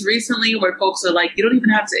interviews recently where folks are like, you don't even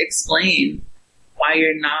have to explain why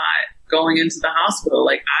you're not going into the hospital.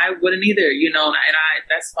 Like, I wouldn't either, and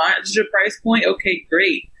that's fine. This is your price point. Okay,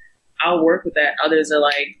 great. I'll work with that. Others are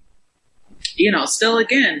like, still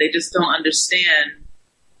again, they just don't understand,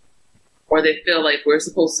 or they feel like we're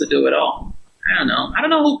supposed to do it all. I don't know. I don't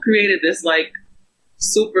know who created this like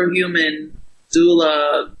superhuman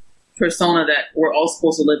doula persona that we're all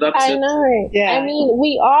supposed to live up to. I know. Yeah. I mean,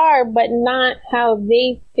 we are, but not how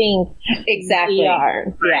they think exactly we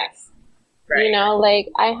are. Yes. Right. Like,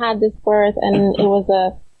 I had this birth, and it was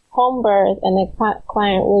a home birth, and the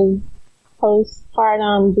client was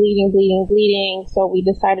postpartum, bleeding. So we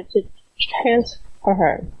decided to transfer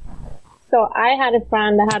her. So I had a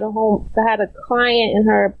friend that had a client in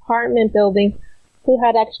her apartment building who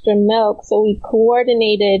had extra milk. So we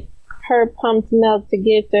coordinated her pumped milk to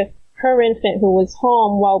give to her infant who was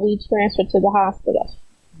home while we transferred to the hospital.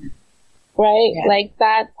 Right? Yeah. Like,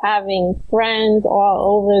 that's having friends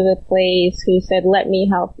all over the place who said, let me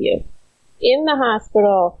help you. In the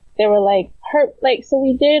hospital, they were so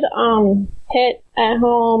we did, PIT at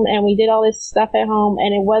home, and we did all this stuff at home,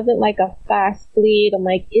 and it wasn't like a fast bleed. I'm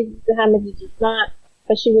like, is the hemorrhage? It's not,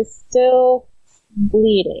 but she was still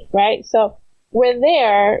bleeding, right? So we're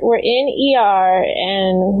in ER,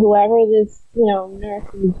 and whoever this, nurse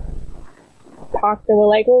doctor were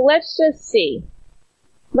like, well, let's just see.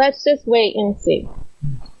 Let's just wait and see.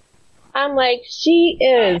 I'm like, she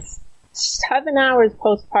is 7 hours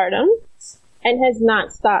postpartum and has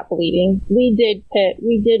not stopped bleeding. We did PIT.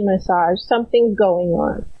 We did massage. Something's going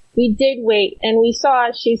on. We did wait, and we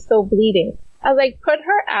saw she's still bleeding. I was like, put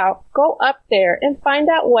her out, go up there, and find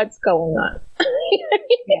out what's going on.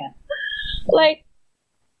 Yeah. Like,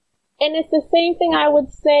 and it's the same thing I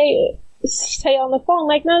would say on the phone,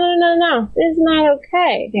 like, no, this is not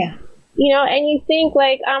okay. Yeah. And you think,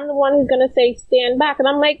 like, I'm the one who's going to say, stand back. And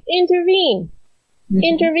I'm like, intervene.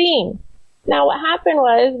 Now, what happened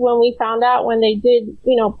was when we found out when they did,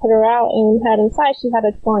 put her out and we had inside, she had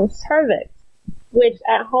a torn cervix, which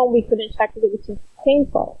at home we couldn't check because it was too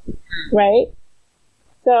painful, right?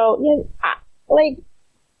 So,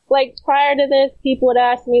 like prior to this, people would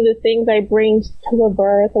ask me the things I bring to the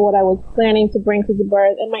birth or what I was planning to bring to the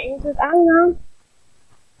birth, and my answer is, I don't know.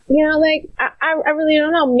 I really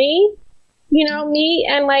don't know. Me,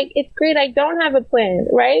 and it's great. I don't have a plan,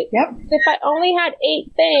 right? Yep. If I only had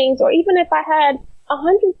 8 things, or even if I had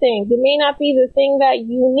 100 things, it may not be the thing that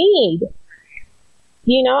you need.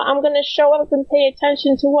 I'm going to show up and pay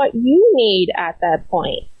attention to what you need at that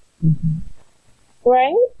point. Mm-hmm.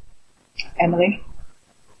 Right? Emily?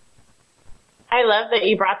 I love that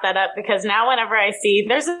you brought that up because now whenever I see,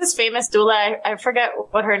 there's this famous doula, I forget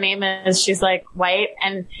what her name is. She's like white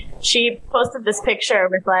and she posted this picture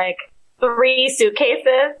with 3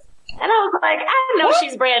 suitcases. And I was like, I know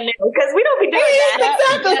she's brand new because we don't be doing that.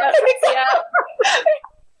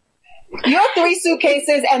 Exactly. Your 3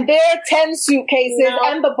 suitcases and their 10 suitcases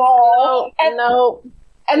and the ball and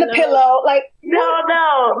the pillow.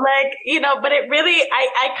 But it really,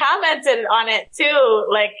 I commented on it too.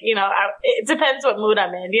 It depends what mood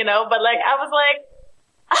I'm in, but I was like,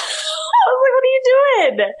 what are you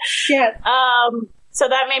doing? Yes. So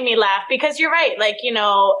that made me laugh because you're right.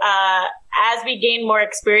 As we gain more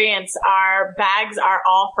experience, our bags are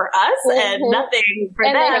all for us and nothing for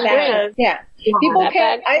them. Yeah. People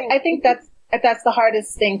can't, I think that's the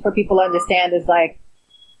hardest thing for people to understand is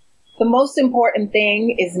the most important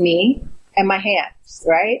thing is me and my hands,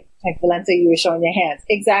 right? Like Valencia, you were showing your hands.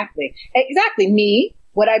 Exactly. Me,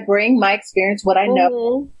 what I bring, my experience, what I know.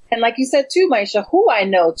 Mm-hmm. And like you said too, Maisha, who I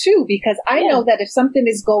know too, because I know that if something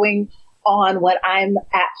is going on when I'm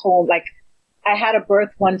at home, I had a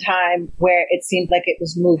birth one time where it seemed like it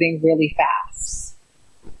was moving really fast.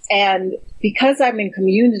 And because I'm in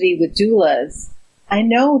community with doulas, I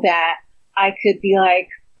know that I could be like,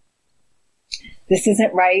 this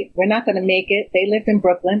isn't right. We're not going to make it. They lived in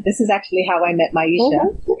Brooklyn. This is actually how I met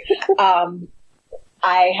Maisha. Mm-hmm.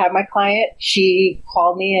 I had my client. She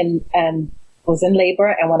called me and was in labor.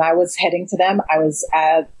 And when I was heading to them, I was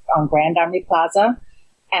on Grand Army Plaza.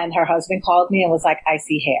 And her husband called me and was like, I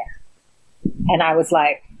see hair. And I was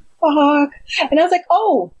like, fuck. And I was like,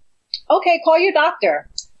 oh, okay, call your doctor.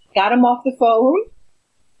 Got him off the phone,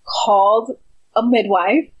 called a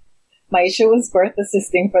midwife. Maisha was birth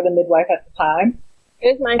assisting for the midwife at the time.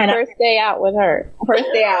 It was my first day out with her.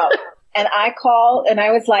 First day out. And I called and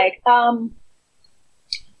I was like,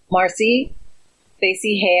 Marcy, they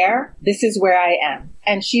see hair. This is where I am.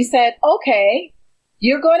 And she said, okay.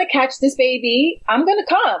 You're going to catch this baby. I'm going to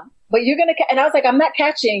come, but you're going to, and I was like, I'm not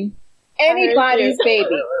catching anybody's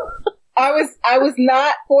baby. I was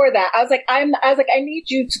not for that. I was like, I need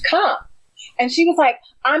you to come. And she was like,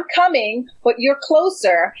 I'm coming, but you're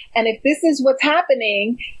closer. And if this is what's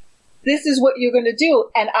happening, this is what you're going to do.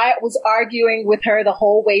 And I was arguing with her the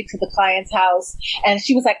whole way to the client's house. And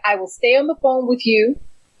she was like, I will stay on the phone with you.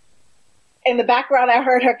 In the background, I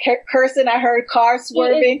heard her cursing. I heard cars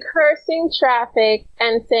swerving. She is cursing traffic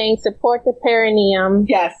and saying, support the perineum.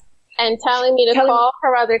 Yes. And telling me to call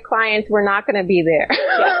her other clients. We're not going to be there.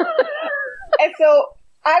 Yes. And so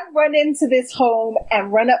I run into this home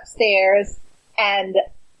and run upstairs. And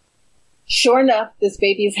sure enough, this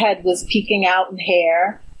baby's head was peeking out in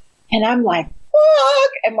hair. And I'm like,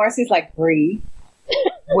 fuck. And Marcy's like, breathe.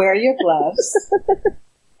 Wear your gloves.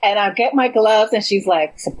 And I get my gloves and she's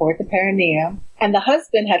like, support the perineum. And the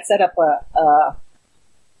husband had set up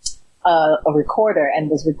a recorder and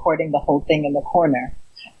was recording the whole thing in the corner.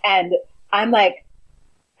 And I'm like,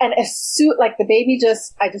 and as soon, the baby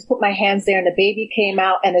I just put my hands there and the baby came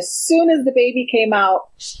out. And as soon as the baby came out,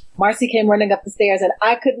 Marcy came running up the stairs and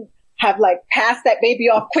I couldn't have passed that baby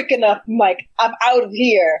off quick enough. I'm like, I'm out of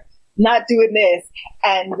here, not doing this.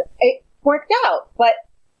 And it worked out. But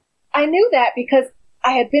I knew that because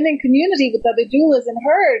I had been in community with other doulas and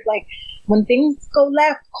heard, when things go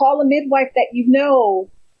left, call a midwife that you know,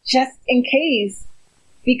 just in case,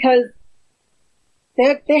 because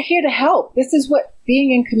they're here to help. This is what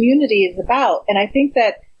being in community is about. And I think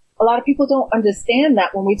that a lot of people don't understand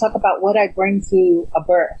that when we talk about what I bring to a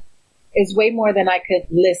birth is way more than I could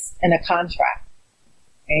list in a contract.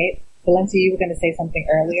 Right? Valencia, you were going to say something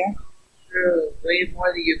earlier? True. Way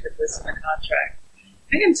more than you could list in a contract.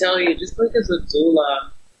 I can tell you, just because of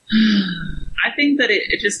doula, I think that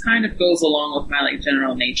it just kind of goes along with my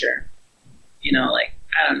general nature.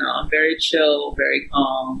 I don't know, I'm very chill, very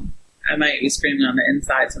calm. I might be screaming on the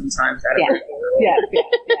inside sometimes. Yeah.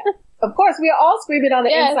 Of course, we are all screaming on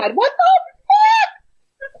the inside. What the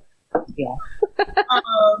fuck? Yeah.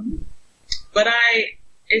 But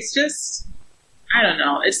it's just, I don't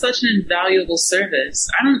know. It's such an invaluable service.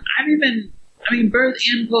 Birth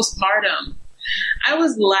and postpartum. I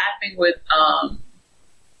was laughing with,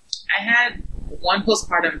 I had one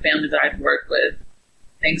postpartum family that I've worked with.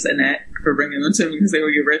 Thanks, Annette, for bringing them to me because they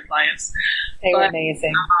were your birth clients. They were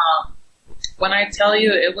amazing. When I tell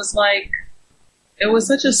you, it was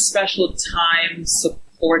such a special time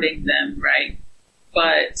supporting them, right?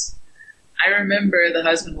 But I remember the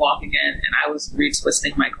husband walking in and I was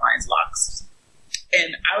retwisting my client's locks.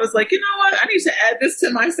 And I was like, you know what? I need to add this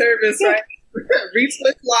to my service, right?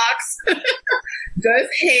 Retwist locks, does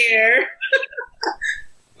hair.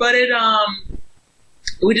 But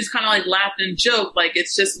we just kind of like laughed and joked. Like,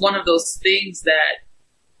 it's just one of those things that,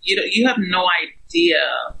 you have no idea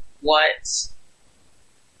what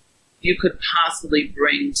you could possibly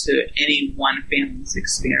bring to any one family's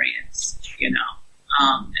experience,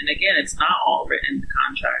 And again, it's not all written in the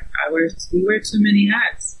contract. We wear too many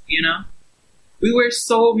hats, We wear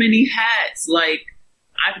so many hats. Like,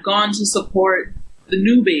 I've gone to support the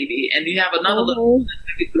new baby, and you have another little one that's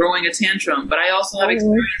maybe throwing a tantrum. But I also have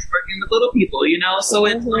experience working with little people, So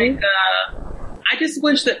it's like, I just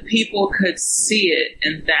wish that people could see it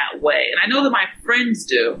in that way. And I know that my friends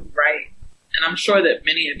do, right? And I'm sure that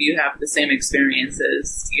many of you have the same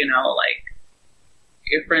experiences, like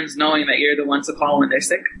your friends knowing that you're the one to call when they're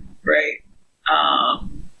sick, right?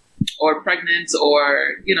 Or pregnant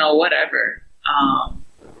or, whatever.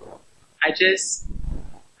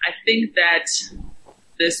 I think that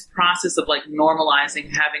this process of like normalizing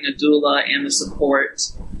having a doula and the support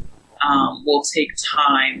will take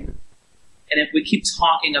time. And if we keep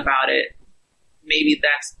talking about it, maybe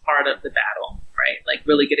that's part of the battle, right? Like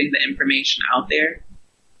really getting the information out there.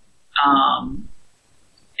 And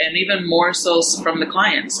even more so from the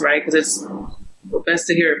clients, right? Because it's best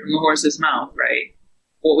to hear it from the horse's mouth, right?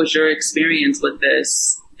 What was your experience with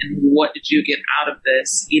this? And what did you get out of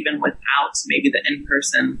this, even without maybe the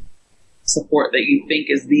in-person support that you think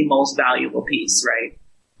is the most valuable piece, right?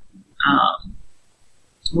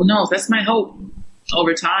 Who knows? That's my hope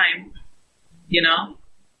over time, Yeah.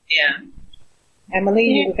 Emily,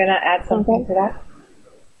 you were going to add something to that?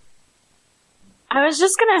 I was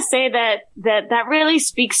just going to say that really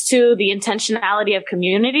speaks to the intentionality of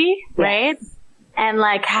community, right? And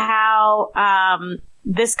like how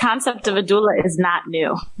this concept of a doula is not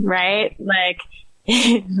new, right? Like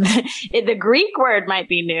the Greek word might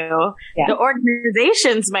be new, the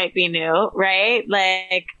organizations might be new, right?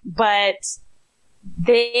 Like, but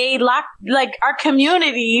they like our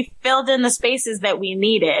community filled in the spaces that we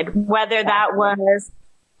needed, whether that was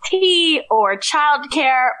tea or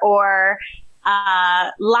childcare or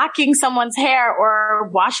locking someone's hair or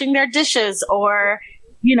washing their dishes or,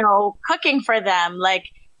 cooking for them. Like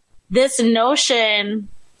this notion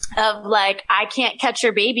of like, I can't catch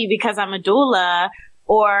your baby because I'm a doula,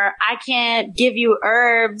 or I can't give you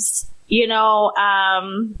herbs,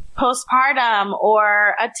 postpartum,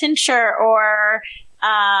 or a tincture, or,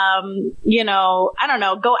 I don't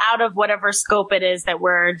know, go out of whatever scope it is that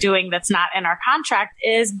we're doing that's not in our contract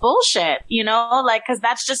is bullshit, cause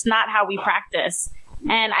that's just not how we practice.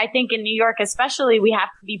 And I think in New York, especially, we have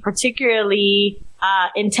to be particularly,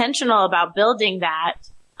 intentional about building that,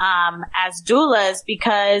 as doulas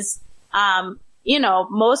because,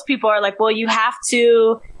 most people are like, well, you have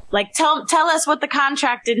to like, tell us what the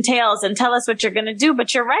contract entails and tell us what you're going to do.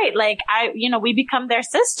 But you're right. Like we become their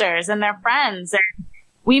sisters and their friends, and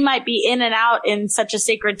we might be in and out in such a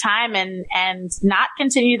sacred time and not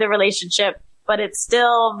continue the relationship, but it's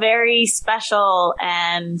still very special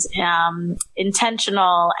and,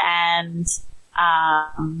 intentional and,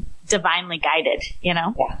 divinely guided,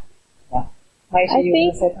 Yeah. I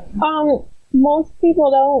think, most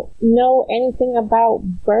people don't know anything about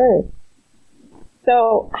birth.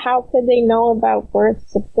 So how could they know about birth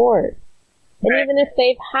support? And even if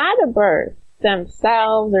they've had a birth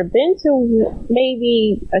themselves or been to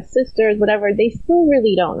maybe a sister's, whatever, they still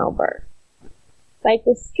really don't know birth. Like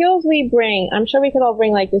the skills we bring, I'm sure we could all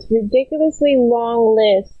bring like this ridiculously long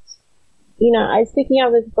list. I was thinking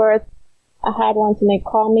of this birth I had once and they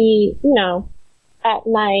call me, at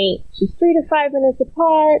night. She's 3 to 5 minutes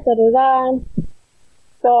apart,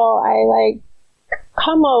 So I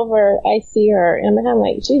come over, I see her, and I'm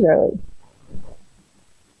like, she's early.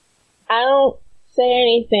 I don't say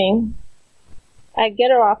anything. I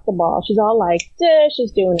get her off the ball. She's all like this.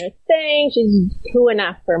 She's doing her thing. She's doing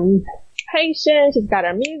after patient. She's got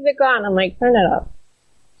her music on. I'm like, turn it up.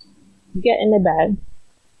 Get into bed.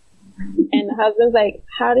 And the husband's like,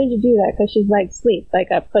 how did you do that? Because she's like, sleep.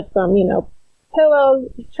 Like I put some, pillows,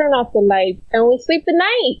 turn off the lights, and we sleep the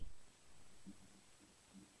night.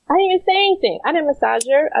 I didn't even say anything. I didn't massage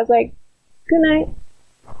her. I was like, Good night.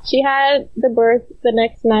 She had the birth the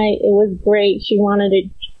next night. It was great. She wanted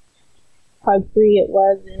it hug-free. It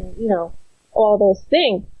was, and, you know, all those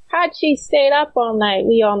things. Had she stayed up all night,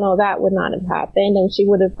 we all know that would not have happened, and she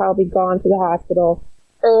would have probably gone to the hospital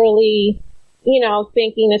early, you know,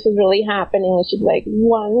 thinking this was really happening, and she's like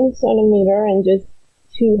 1 centimeter and just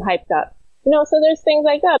too hyped up. You know, so there's things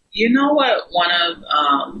like that. You know what?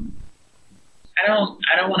 I don't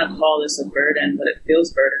want to call this a burden, but it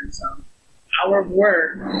feels burdensome. Our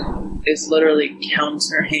work is literally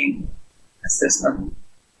countering a system,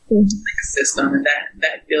 like a system, and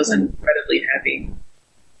that feels incredibly heavy.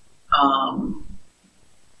 And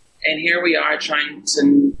here we are trying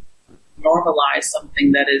to normalize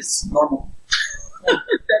something that is normal.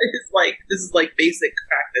 This is like basic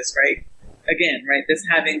practice, right? Again, right? This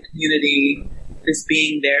having community, this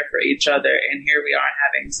being there for each other, and here we are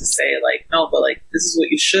having to say like, no, but like this is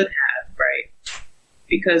what you should have, right?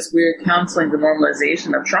 Because we're counseling the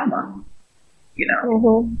normalization of trauma, you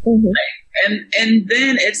know. Like, and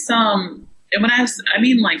then it's and when I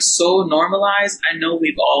mean like so normalized, I know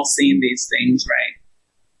we've all seen these things, right?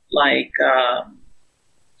 Like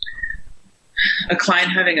a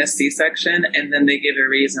client having a C-section, and then they give a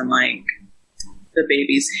reason like the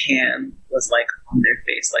baby's hand was like on their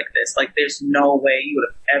face like this. Like there's no way you would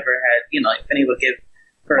have ever had, you know, like been able to give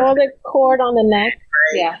birth. Or the cord on the neck.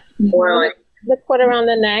 Right? Yeah. Or like the cord around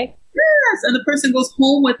the neck. Yes. And the person goes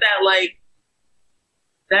home with that, like,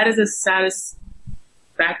 that is a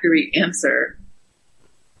satisfactory answer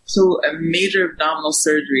to a major abdominal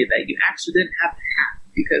surgery that you actually didn't have to have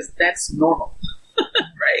because that's normal.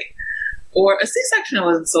 Right? Or a C-section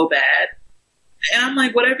wasn't so bad. And I'm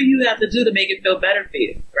like, whatever you have to do to make it feel better for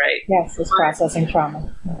you, right? Yes, it's processing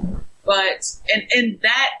trauma. But, and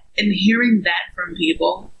hearing that from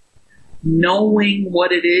people, knowing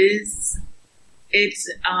what it is, it's,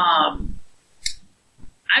 I've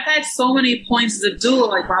had so many points as a doula,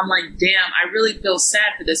 like, where I'm like, damn, I really feel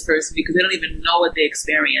sad for this person because they don't even know what they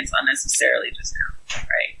experience unnecessarily just now,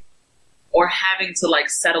 right? Or having to, like,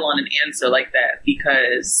 settle on an answer like that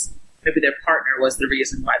because maybe their partner was the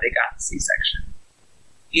reason why they got the C-section.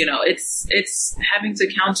 You know, it's having to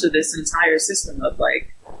counter this entire system of,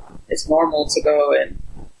 like, it's normal to go and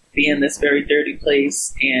be in this very dirty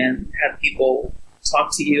place and have people talk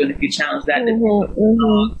to you, and if you challenge that, then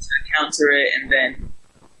to counter it, and then,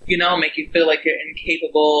 you know, make you feel like you're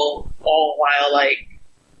incapable, all while, like,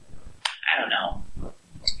 I don't know,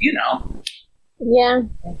 you know. Yeah.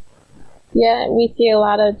 Yeah, we see a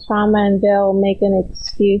lot of trauma, and they'll make an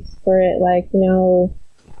excuse for it, like, you know,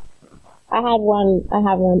 I have on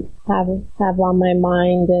my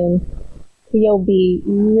mind, and POB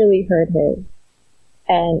really hurt his.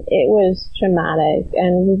 And it was traumatic,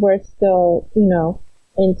 and we're still, you know,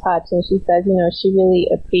 in touch. And she says, you know, she really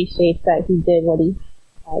appreciates that he did what he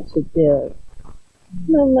had to do.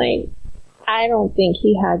 And I'm like, I don't think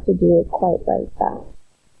he had to do it quite like that.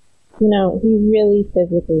 You know, he really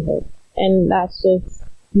physically hurt, and that's just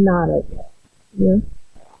not okay. You know?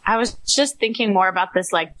 I was just thinking more about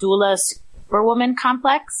this, like, doula superwoman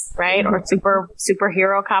complex, right? Or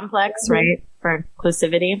superhero complex, right? For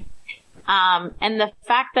inclusivity. And the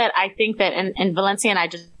fact that I think that, and Valencia and I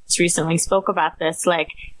just recently spoke about this, like,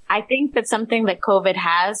 I think that something that COVID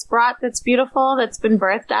has brought that's beautiful, that's been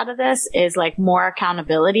birthed out of this, is like more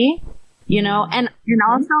accountability, you know, and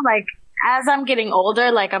also, like, as I'm getting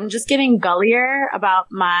older, like, I'm just getting gullier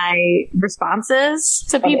about my responses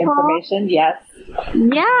to people. Information, yes.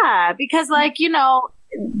 Yeah, because, like, you know,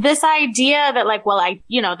 this idea that, like, well,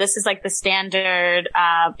 this is like the standard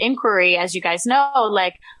inquiry, as you guys know,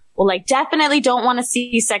 like, well, I definitely don't want a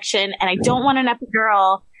C-section, and I don't want an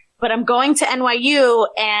epidural, but I'm going to NYU,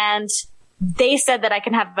 and they said that I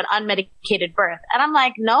can have an unmedicated birth. And I'm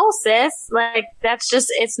like, no, sis, like, that's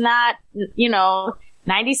just, it's not, you know,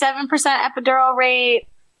 97% epidural rate,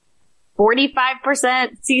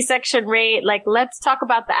 45% C-section rate. Like, let's talk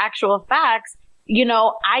about the actual facts. You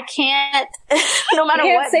know, I can't, no matter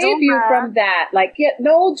what. Can't save you from that. Like,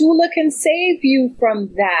 no doula can save you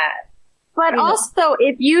from that. But also,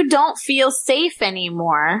 if you don't feel safe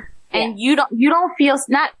anymore, and you don't feel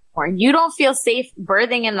safe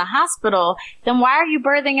birthing in the hospital, then why are you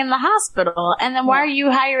birthing in the hospital? And then why are you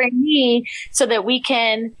hiring me so that we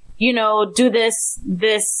can, you know, do this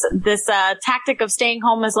tactic of staying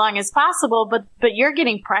home as long as possible? But you're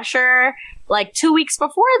getting pressure like 2 weeks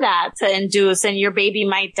before that to induce, and your baby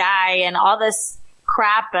might die, and all this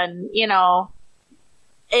crap. And, you know,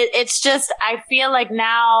 it's just, I feel like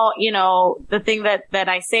now, you know, the thing that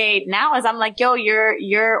I say now is, I'm like, yo,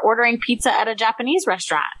 you're ordering pizza at a Japanese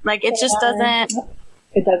restaurant. Like, it just doesn't,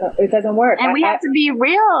 It doesn't work. And we have to be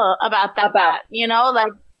real about that, you know,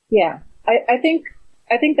 like. Yeah. I think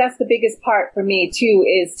that's the biggest part for me too,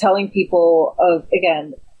 is telling people of,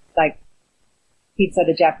 again, like pizza at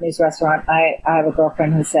a Japanese restaurant. I have a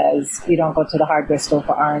girlfriend who says you don't go to the hardware store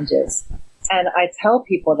for oranges. And I tell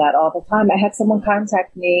people that all the time. I had someone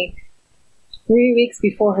contact me 3 weeks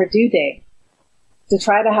before her due date to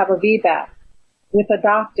try to have a VBAC with a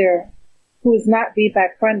doctor who is not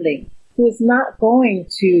VBAC friendly, who is not going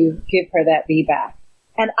to give her that VBAC.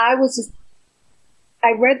 And I was just,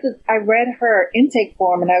 I read her intake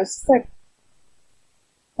form and I was just like,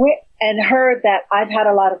 wait, and heard that I've had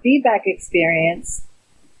a lot of VBAC experience.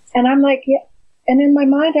 And I'm like, yeah. And in my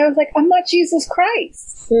mind, I was like, I'm not Jesus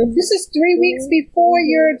Christ. Mm-hmm. This is 3 weeks before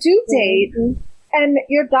your due date. Mm-hmm. And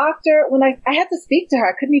your doctor, when I had to speak to her,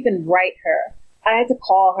 I couldn't even write her. I had to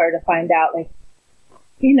call her to find out, like,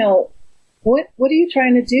 you know, what are you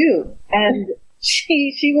trying to do? And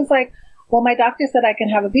she was like, well, my doctor said I can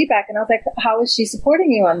have a VBAC. And I was like, how is she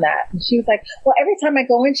supporting you on that? And she was like, well, every time I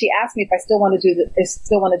go in, she asks me if I still want to do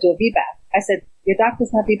a VBAC. I said, your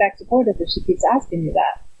doctor's not VBAC supportive if she keeps asking you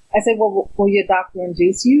that. I said, well, will your doctor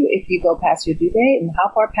induce you if you go past your due date? And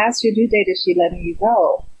how far past your due date is she letting you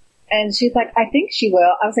go? And she's like, I think she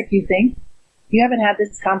will. I was like, you think? You haven't had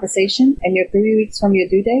this conversation and you're 3 weeks from your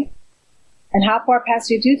due date? And how far past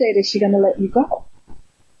your due date is she going to let you go?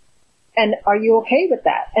 And are you okay with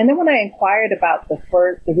that? And then when I inquired about the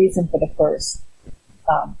reason for the first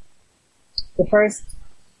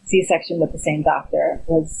C-section with the same doctor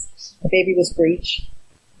was the baby was breech,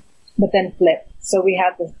 but then flipped. So we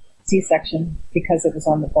had the C-section because it was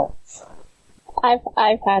on the books.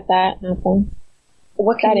 I've had that happen.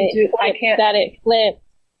 What can you do? I can't. That it flipped,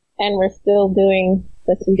 and we're still doing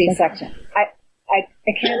the C-section.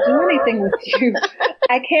 I can't do anything with you.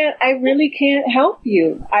 I really can't help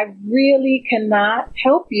you. I really cannot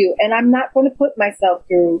help you. And I'm not going to put myself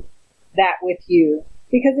through that with you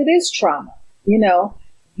because it is trauma, you know,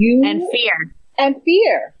 and fear. And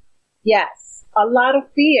fear. Yes. A lot of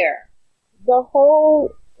fear. The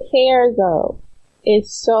whole care though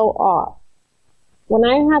is so off. When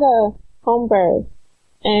I had a home birth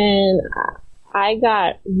and I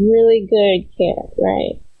got really good care,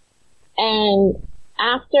 right? And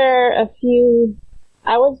after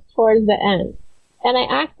I was towards the end, and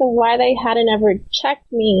I asked them why they hadn't ever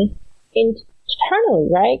checked me internally,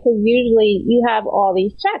 right? Because usually you have all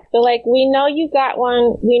these checks. They're like, we know you got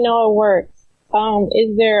one, we know it works.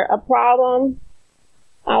 Is there a problem?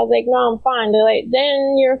 I was like, no, I'm fine. They're like,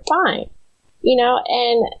 then you're fine. You know,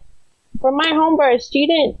 and for my home birth, she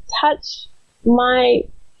didn't touch my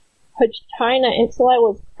vagina until I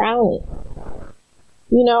was crowning.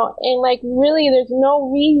 You know, and like really there's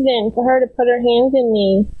no reason for her to put her hands in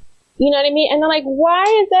me. You know what I mean? And they're like, why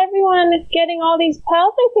is everyone getting all these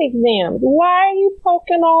pelvic exams? Why are you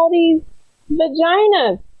poking all these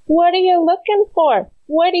vaginas? What are you looking for?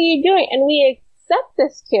 What are you doing? And we accept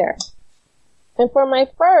this care. And for my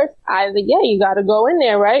first, I was like, yeah, you gotta go in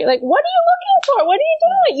there, right? Like, what are you looking for? What are you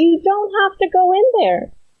doing? You don't have to go in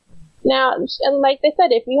there. Now, and like they said,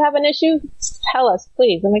 if you have an issue, tell us,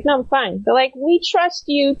 please. I'm like, no, I'm fine. They're like, we trust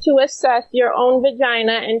you to assess your own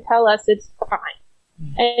vagina and tell us it's fine.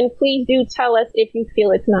 And please do tell us if you feel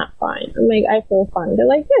it's not fine. I'm like, I feel fine. They're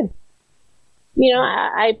like, good. You know,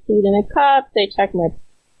 I peed in a cup. They checked my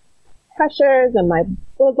pressures and my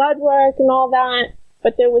blood work and all that.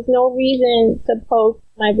 But there was no reason to poke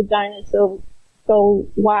my vagina so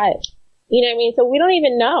wide. You know what I mean? So we don't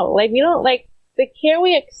even know. Like, we don't, like, the care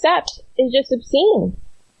we accept is just obscene.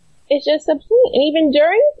 It's just obscene. And even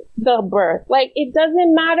during the birth, like, it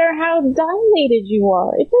doesn't matter how dilated you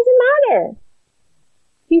are. It doesn't matter.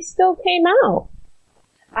 He still came out.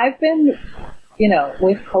 I've been, you know,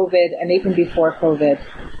 with COVID and even before COVID,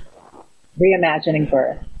 reimagining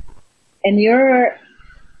birth. And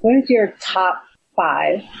what is your top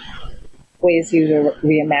 5 ways you're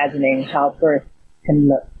reimagining how birth can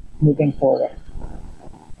look moving forward?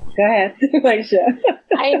 Go ahead, Aisha.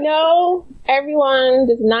 I know everyone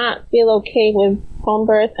does not feel okay with home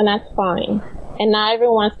birth, and that's fine. And not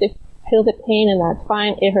everyone wants to feel the pain, and that's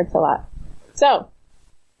fine. It hurts a lot. So,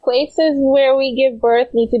 places where we give birth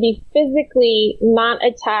need to be physically not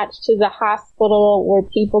attached to the hospital where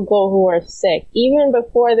people go who are sick. Even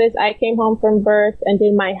before this, I came home from birth and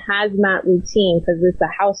did my hazmat routine because it's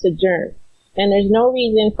a house of germs. And there's no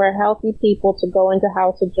reason for healthy people to go into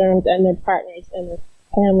house of germs and their partners and their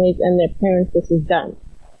families and their parents. This is done.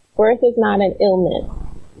 Birth is not an illness.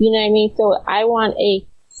 You know what I mean? So I want a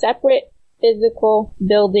separate physical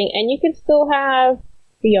building, and you can still have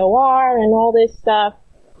the OR and all this stuff.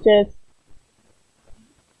 Just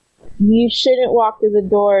you shouldn't walk through the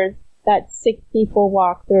doors that sick people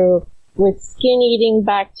walk through with skin-eating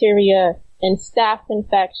bacteria and staph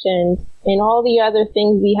infections and all the other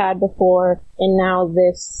things we had before, and now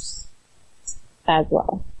this as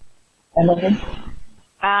well. Emily?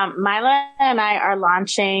 Mila and I are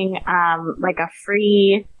launching like a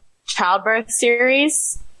free childbirth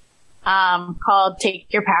series called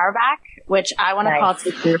Take Your Power Back, which I want to call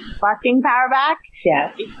Take Your Fucking Power Back.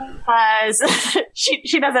 Yeah. Because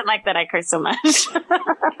she doesn't like that I curse so much.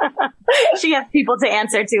 She has people to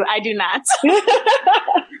answer to. I do not.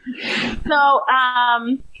 So,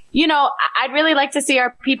 you know, I'd really like to see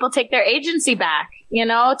our people take their agency back, you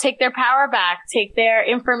know, take their power back, take their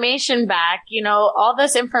information back. You know, all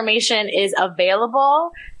this information is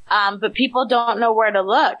available, but people don't know where to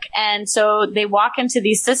look. And so they walk into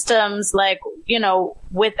these systems like, you know,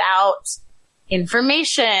 without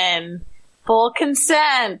information, full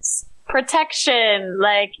consent, protection,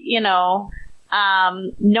 like, you know,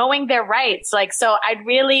 knowing their rights. Like, so I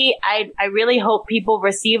really hope people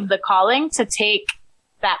receive the calling to take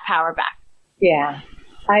that power back. Yeah,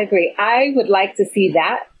 I agree. I would like to see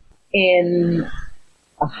that in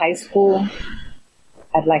a high school.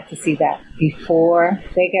 I'd like to see that before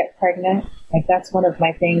they get pregnant. Like, that's one of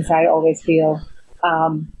my things I always feel.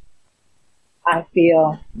 I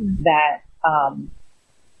feel that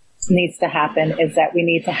needs to happen is that we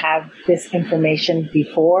need to have this information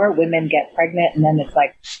before women get pregnant, and then it's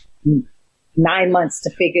like 9 months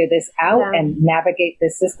to figure this out and navigate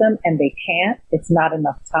this system, and they can't. It's not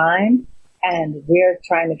enough time, and we're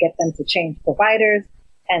trying to get them to change providers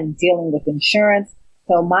and dealing with insurance.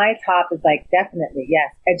 So my top is like, definitely,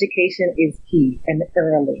 yes, education is key and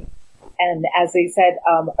early. And as we said,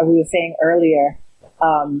 we were saying earlier,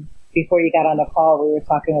 before you got on the call, we were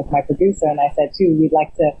talking with my producer, and I said too, we'd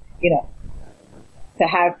like to, you know, to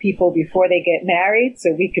have people before they get married,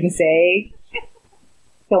 so we can say,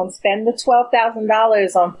 don't spend the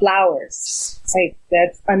 $12,000 on flowers. Like,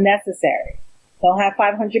 that's unnecessary. Don't have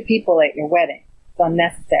 500 people at your wedding. It's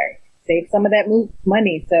unnecessary. Save some of that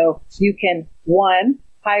money so you can, one,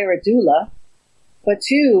 hire a doula, but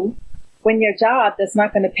two, when your job that's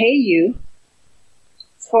not going to pay you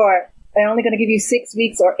they're only going to give you 6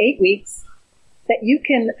 weeks or 8 weeks, that you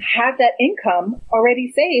can have that income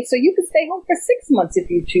already saved so you can stay home for 6 months if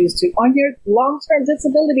you choose to on your long-term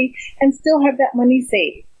disability and still have that money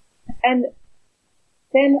saved. And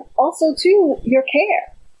then also too, your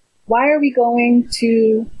care. Why are we going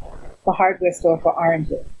to the hardware store for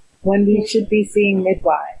oranges when we should be seeing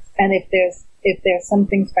midwives? And if there's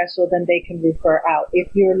something special, then they can refer out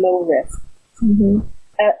if you're low risk. Mm-hmm.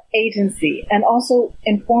 Agency, and also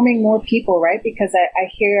informing more people, right? Because I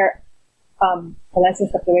hear, Valencia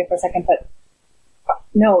stepped away for a second, but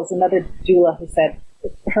no, it was another doula who said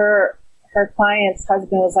her client's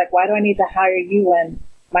husband was like, why do I need to hire you when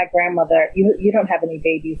my grandmother, you don't have any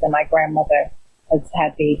babies and my grandmother has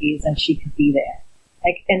had babies and she could be there.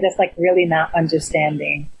 Like, and that's like really not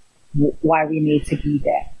understanding why we need to be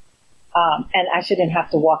there. And I shouldn't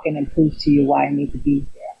have to walk in and prove to you why I need to be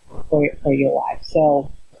there for your wife.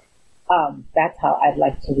 So, that's how I'd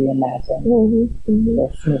like to reimagine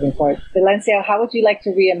this moving forward. Valencia, how would you like to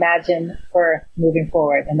reimagine for moving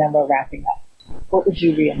forward? And then we're wrapping up. What would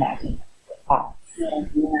you reimagine?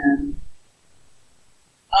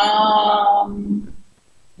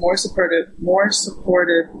 More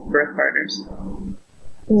supportive birth partners. And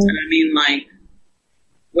I mean, like,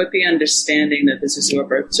 with the understanding that this is your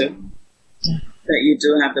birth too, that you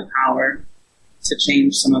do have the power to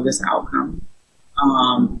change some of this outcome,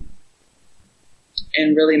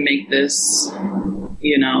 and really make this,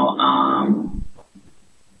 you know,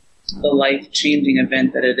 the life-changing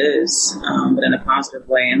event that it is, but in a positive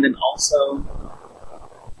way. And then also,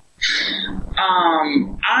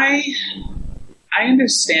 I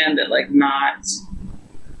understand that, like, not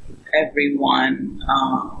everyone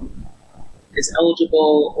is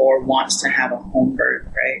eligible or wants to have a home birth,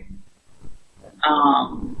 right?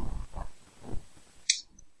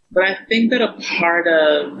 But I think that a part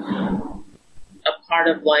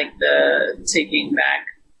of like the taking back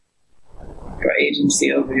your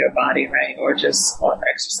agency over your body, right, or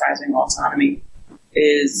exercising autonomy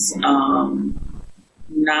is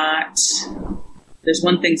not. There's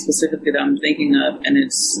one thing specifically that I'm thinking of, and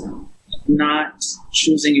it's not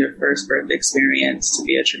choosing your first birth experience to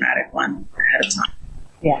be a traumatic one ahead of time.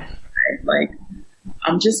 Yeah. Right? Like,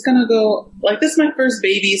 I'm just going to go, like, this is my first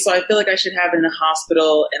baby, so I feel like I should have it in the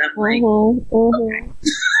hospital. And I'm like, okay.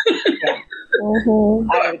 I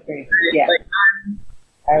would agree. Yeah. Like,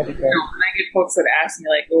 I would agree. You know, when I get folks that ask me,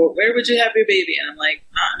 like, well, where would you have your baby? And I'm like,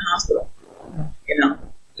 not in the hospital. You know,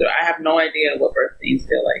 so I have no idea what birth pains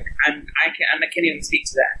feel like. I'm I can't even speak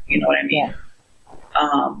to that. You know what I mean? Yeah.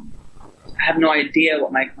 I have no idea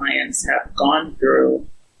what my clients have gone through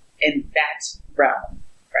in that realm,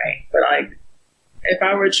 right? But like, if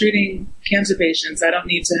I were treating cancer patients, I don't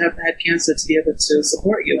need to have had cancer to be able to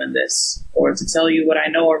support you in this or to tell you what I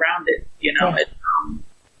know around it. You know,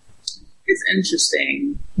 it's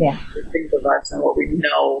interesting to think of us and what we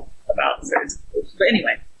know about certain situations. But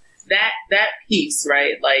anyway, that piece,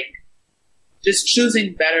 right? Like, just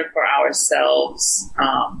choosing better for ourselves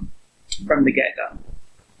from the get-go.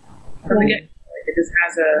 From the get-go. Like, it just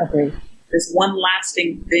has this one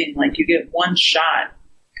lasting thing. Like, you get one shot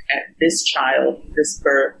at this child, this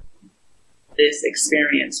birth, this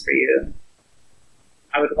experience for you.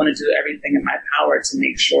 I would want to do everything in my power to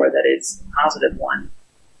make sure that it's a positive one.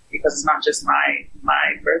 Because it's not just my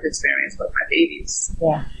birth experience, but my baby's.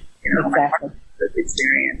 Yeah. You know, my birth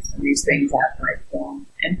experience. And these things have lifelong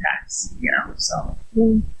impacts, you know, so.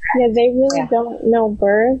 Yeah, they really don't know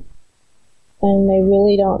birth, and they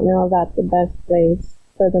really don't know that the best place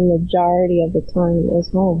for the majority of the time is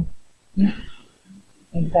home. Yeah.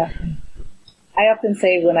 Exactly. I often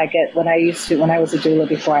say when I was a doula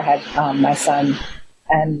before I had my son,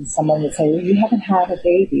 and someone would say, well, you haven't had a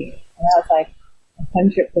baby. And I was like,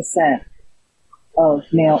 100% of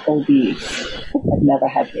male OBs have never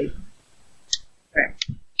had babies. Right.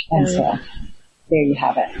 And so, there you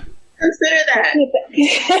have it. Consider that.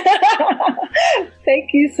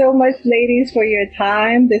 Thank you so much, ladies, for your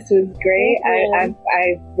time. This was great. I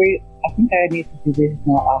think I need to do this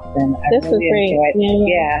more often. I really enjoyed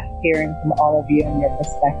hearing from all of you and your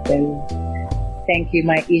perspectives. Thank you,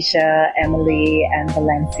 Maisha, Emily, and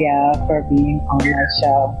Valencia for being on my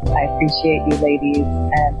show. I appreciate you, ladies,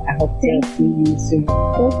 and I hope to see you soon.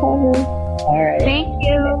 All right. Thank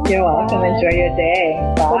you. You're welcome. Bye. Enjoy your day.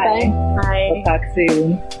 Bye. Bye. We'll talk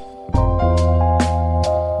soon.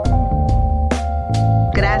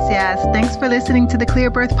 Gracias. Thanks for listening to the Clear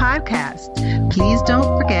Birth Podcast. Please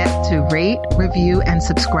don't forget to rate, review, and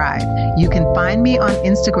subscribe. You can find me on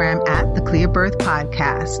Instagram at The Clear Birth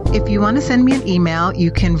Podcast. If you want to send me an email,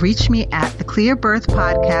 you can reach me at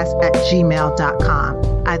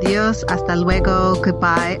theclearbirthpodcast@gmail.com. Adios, hasta luego,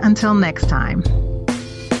 goodbye, until next time.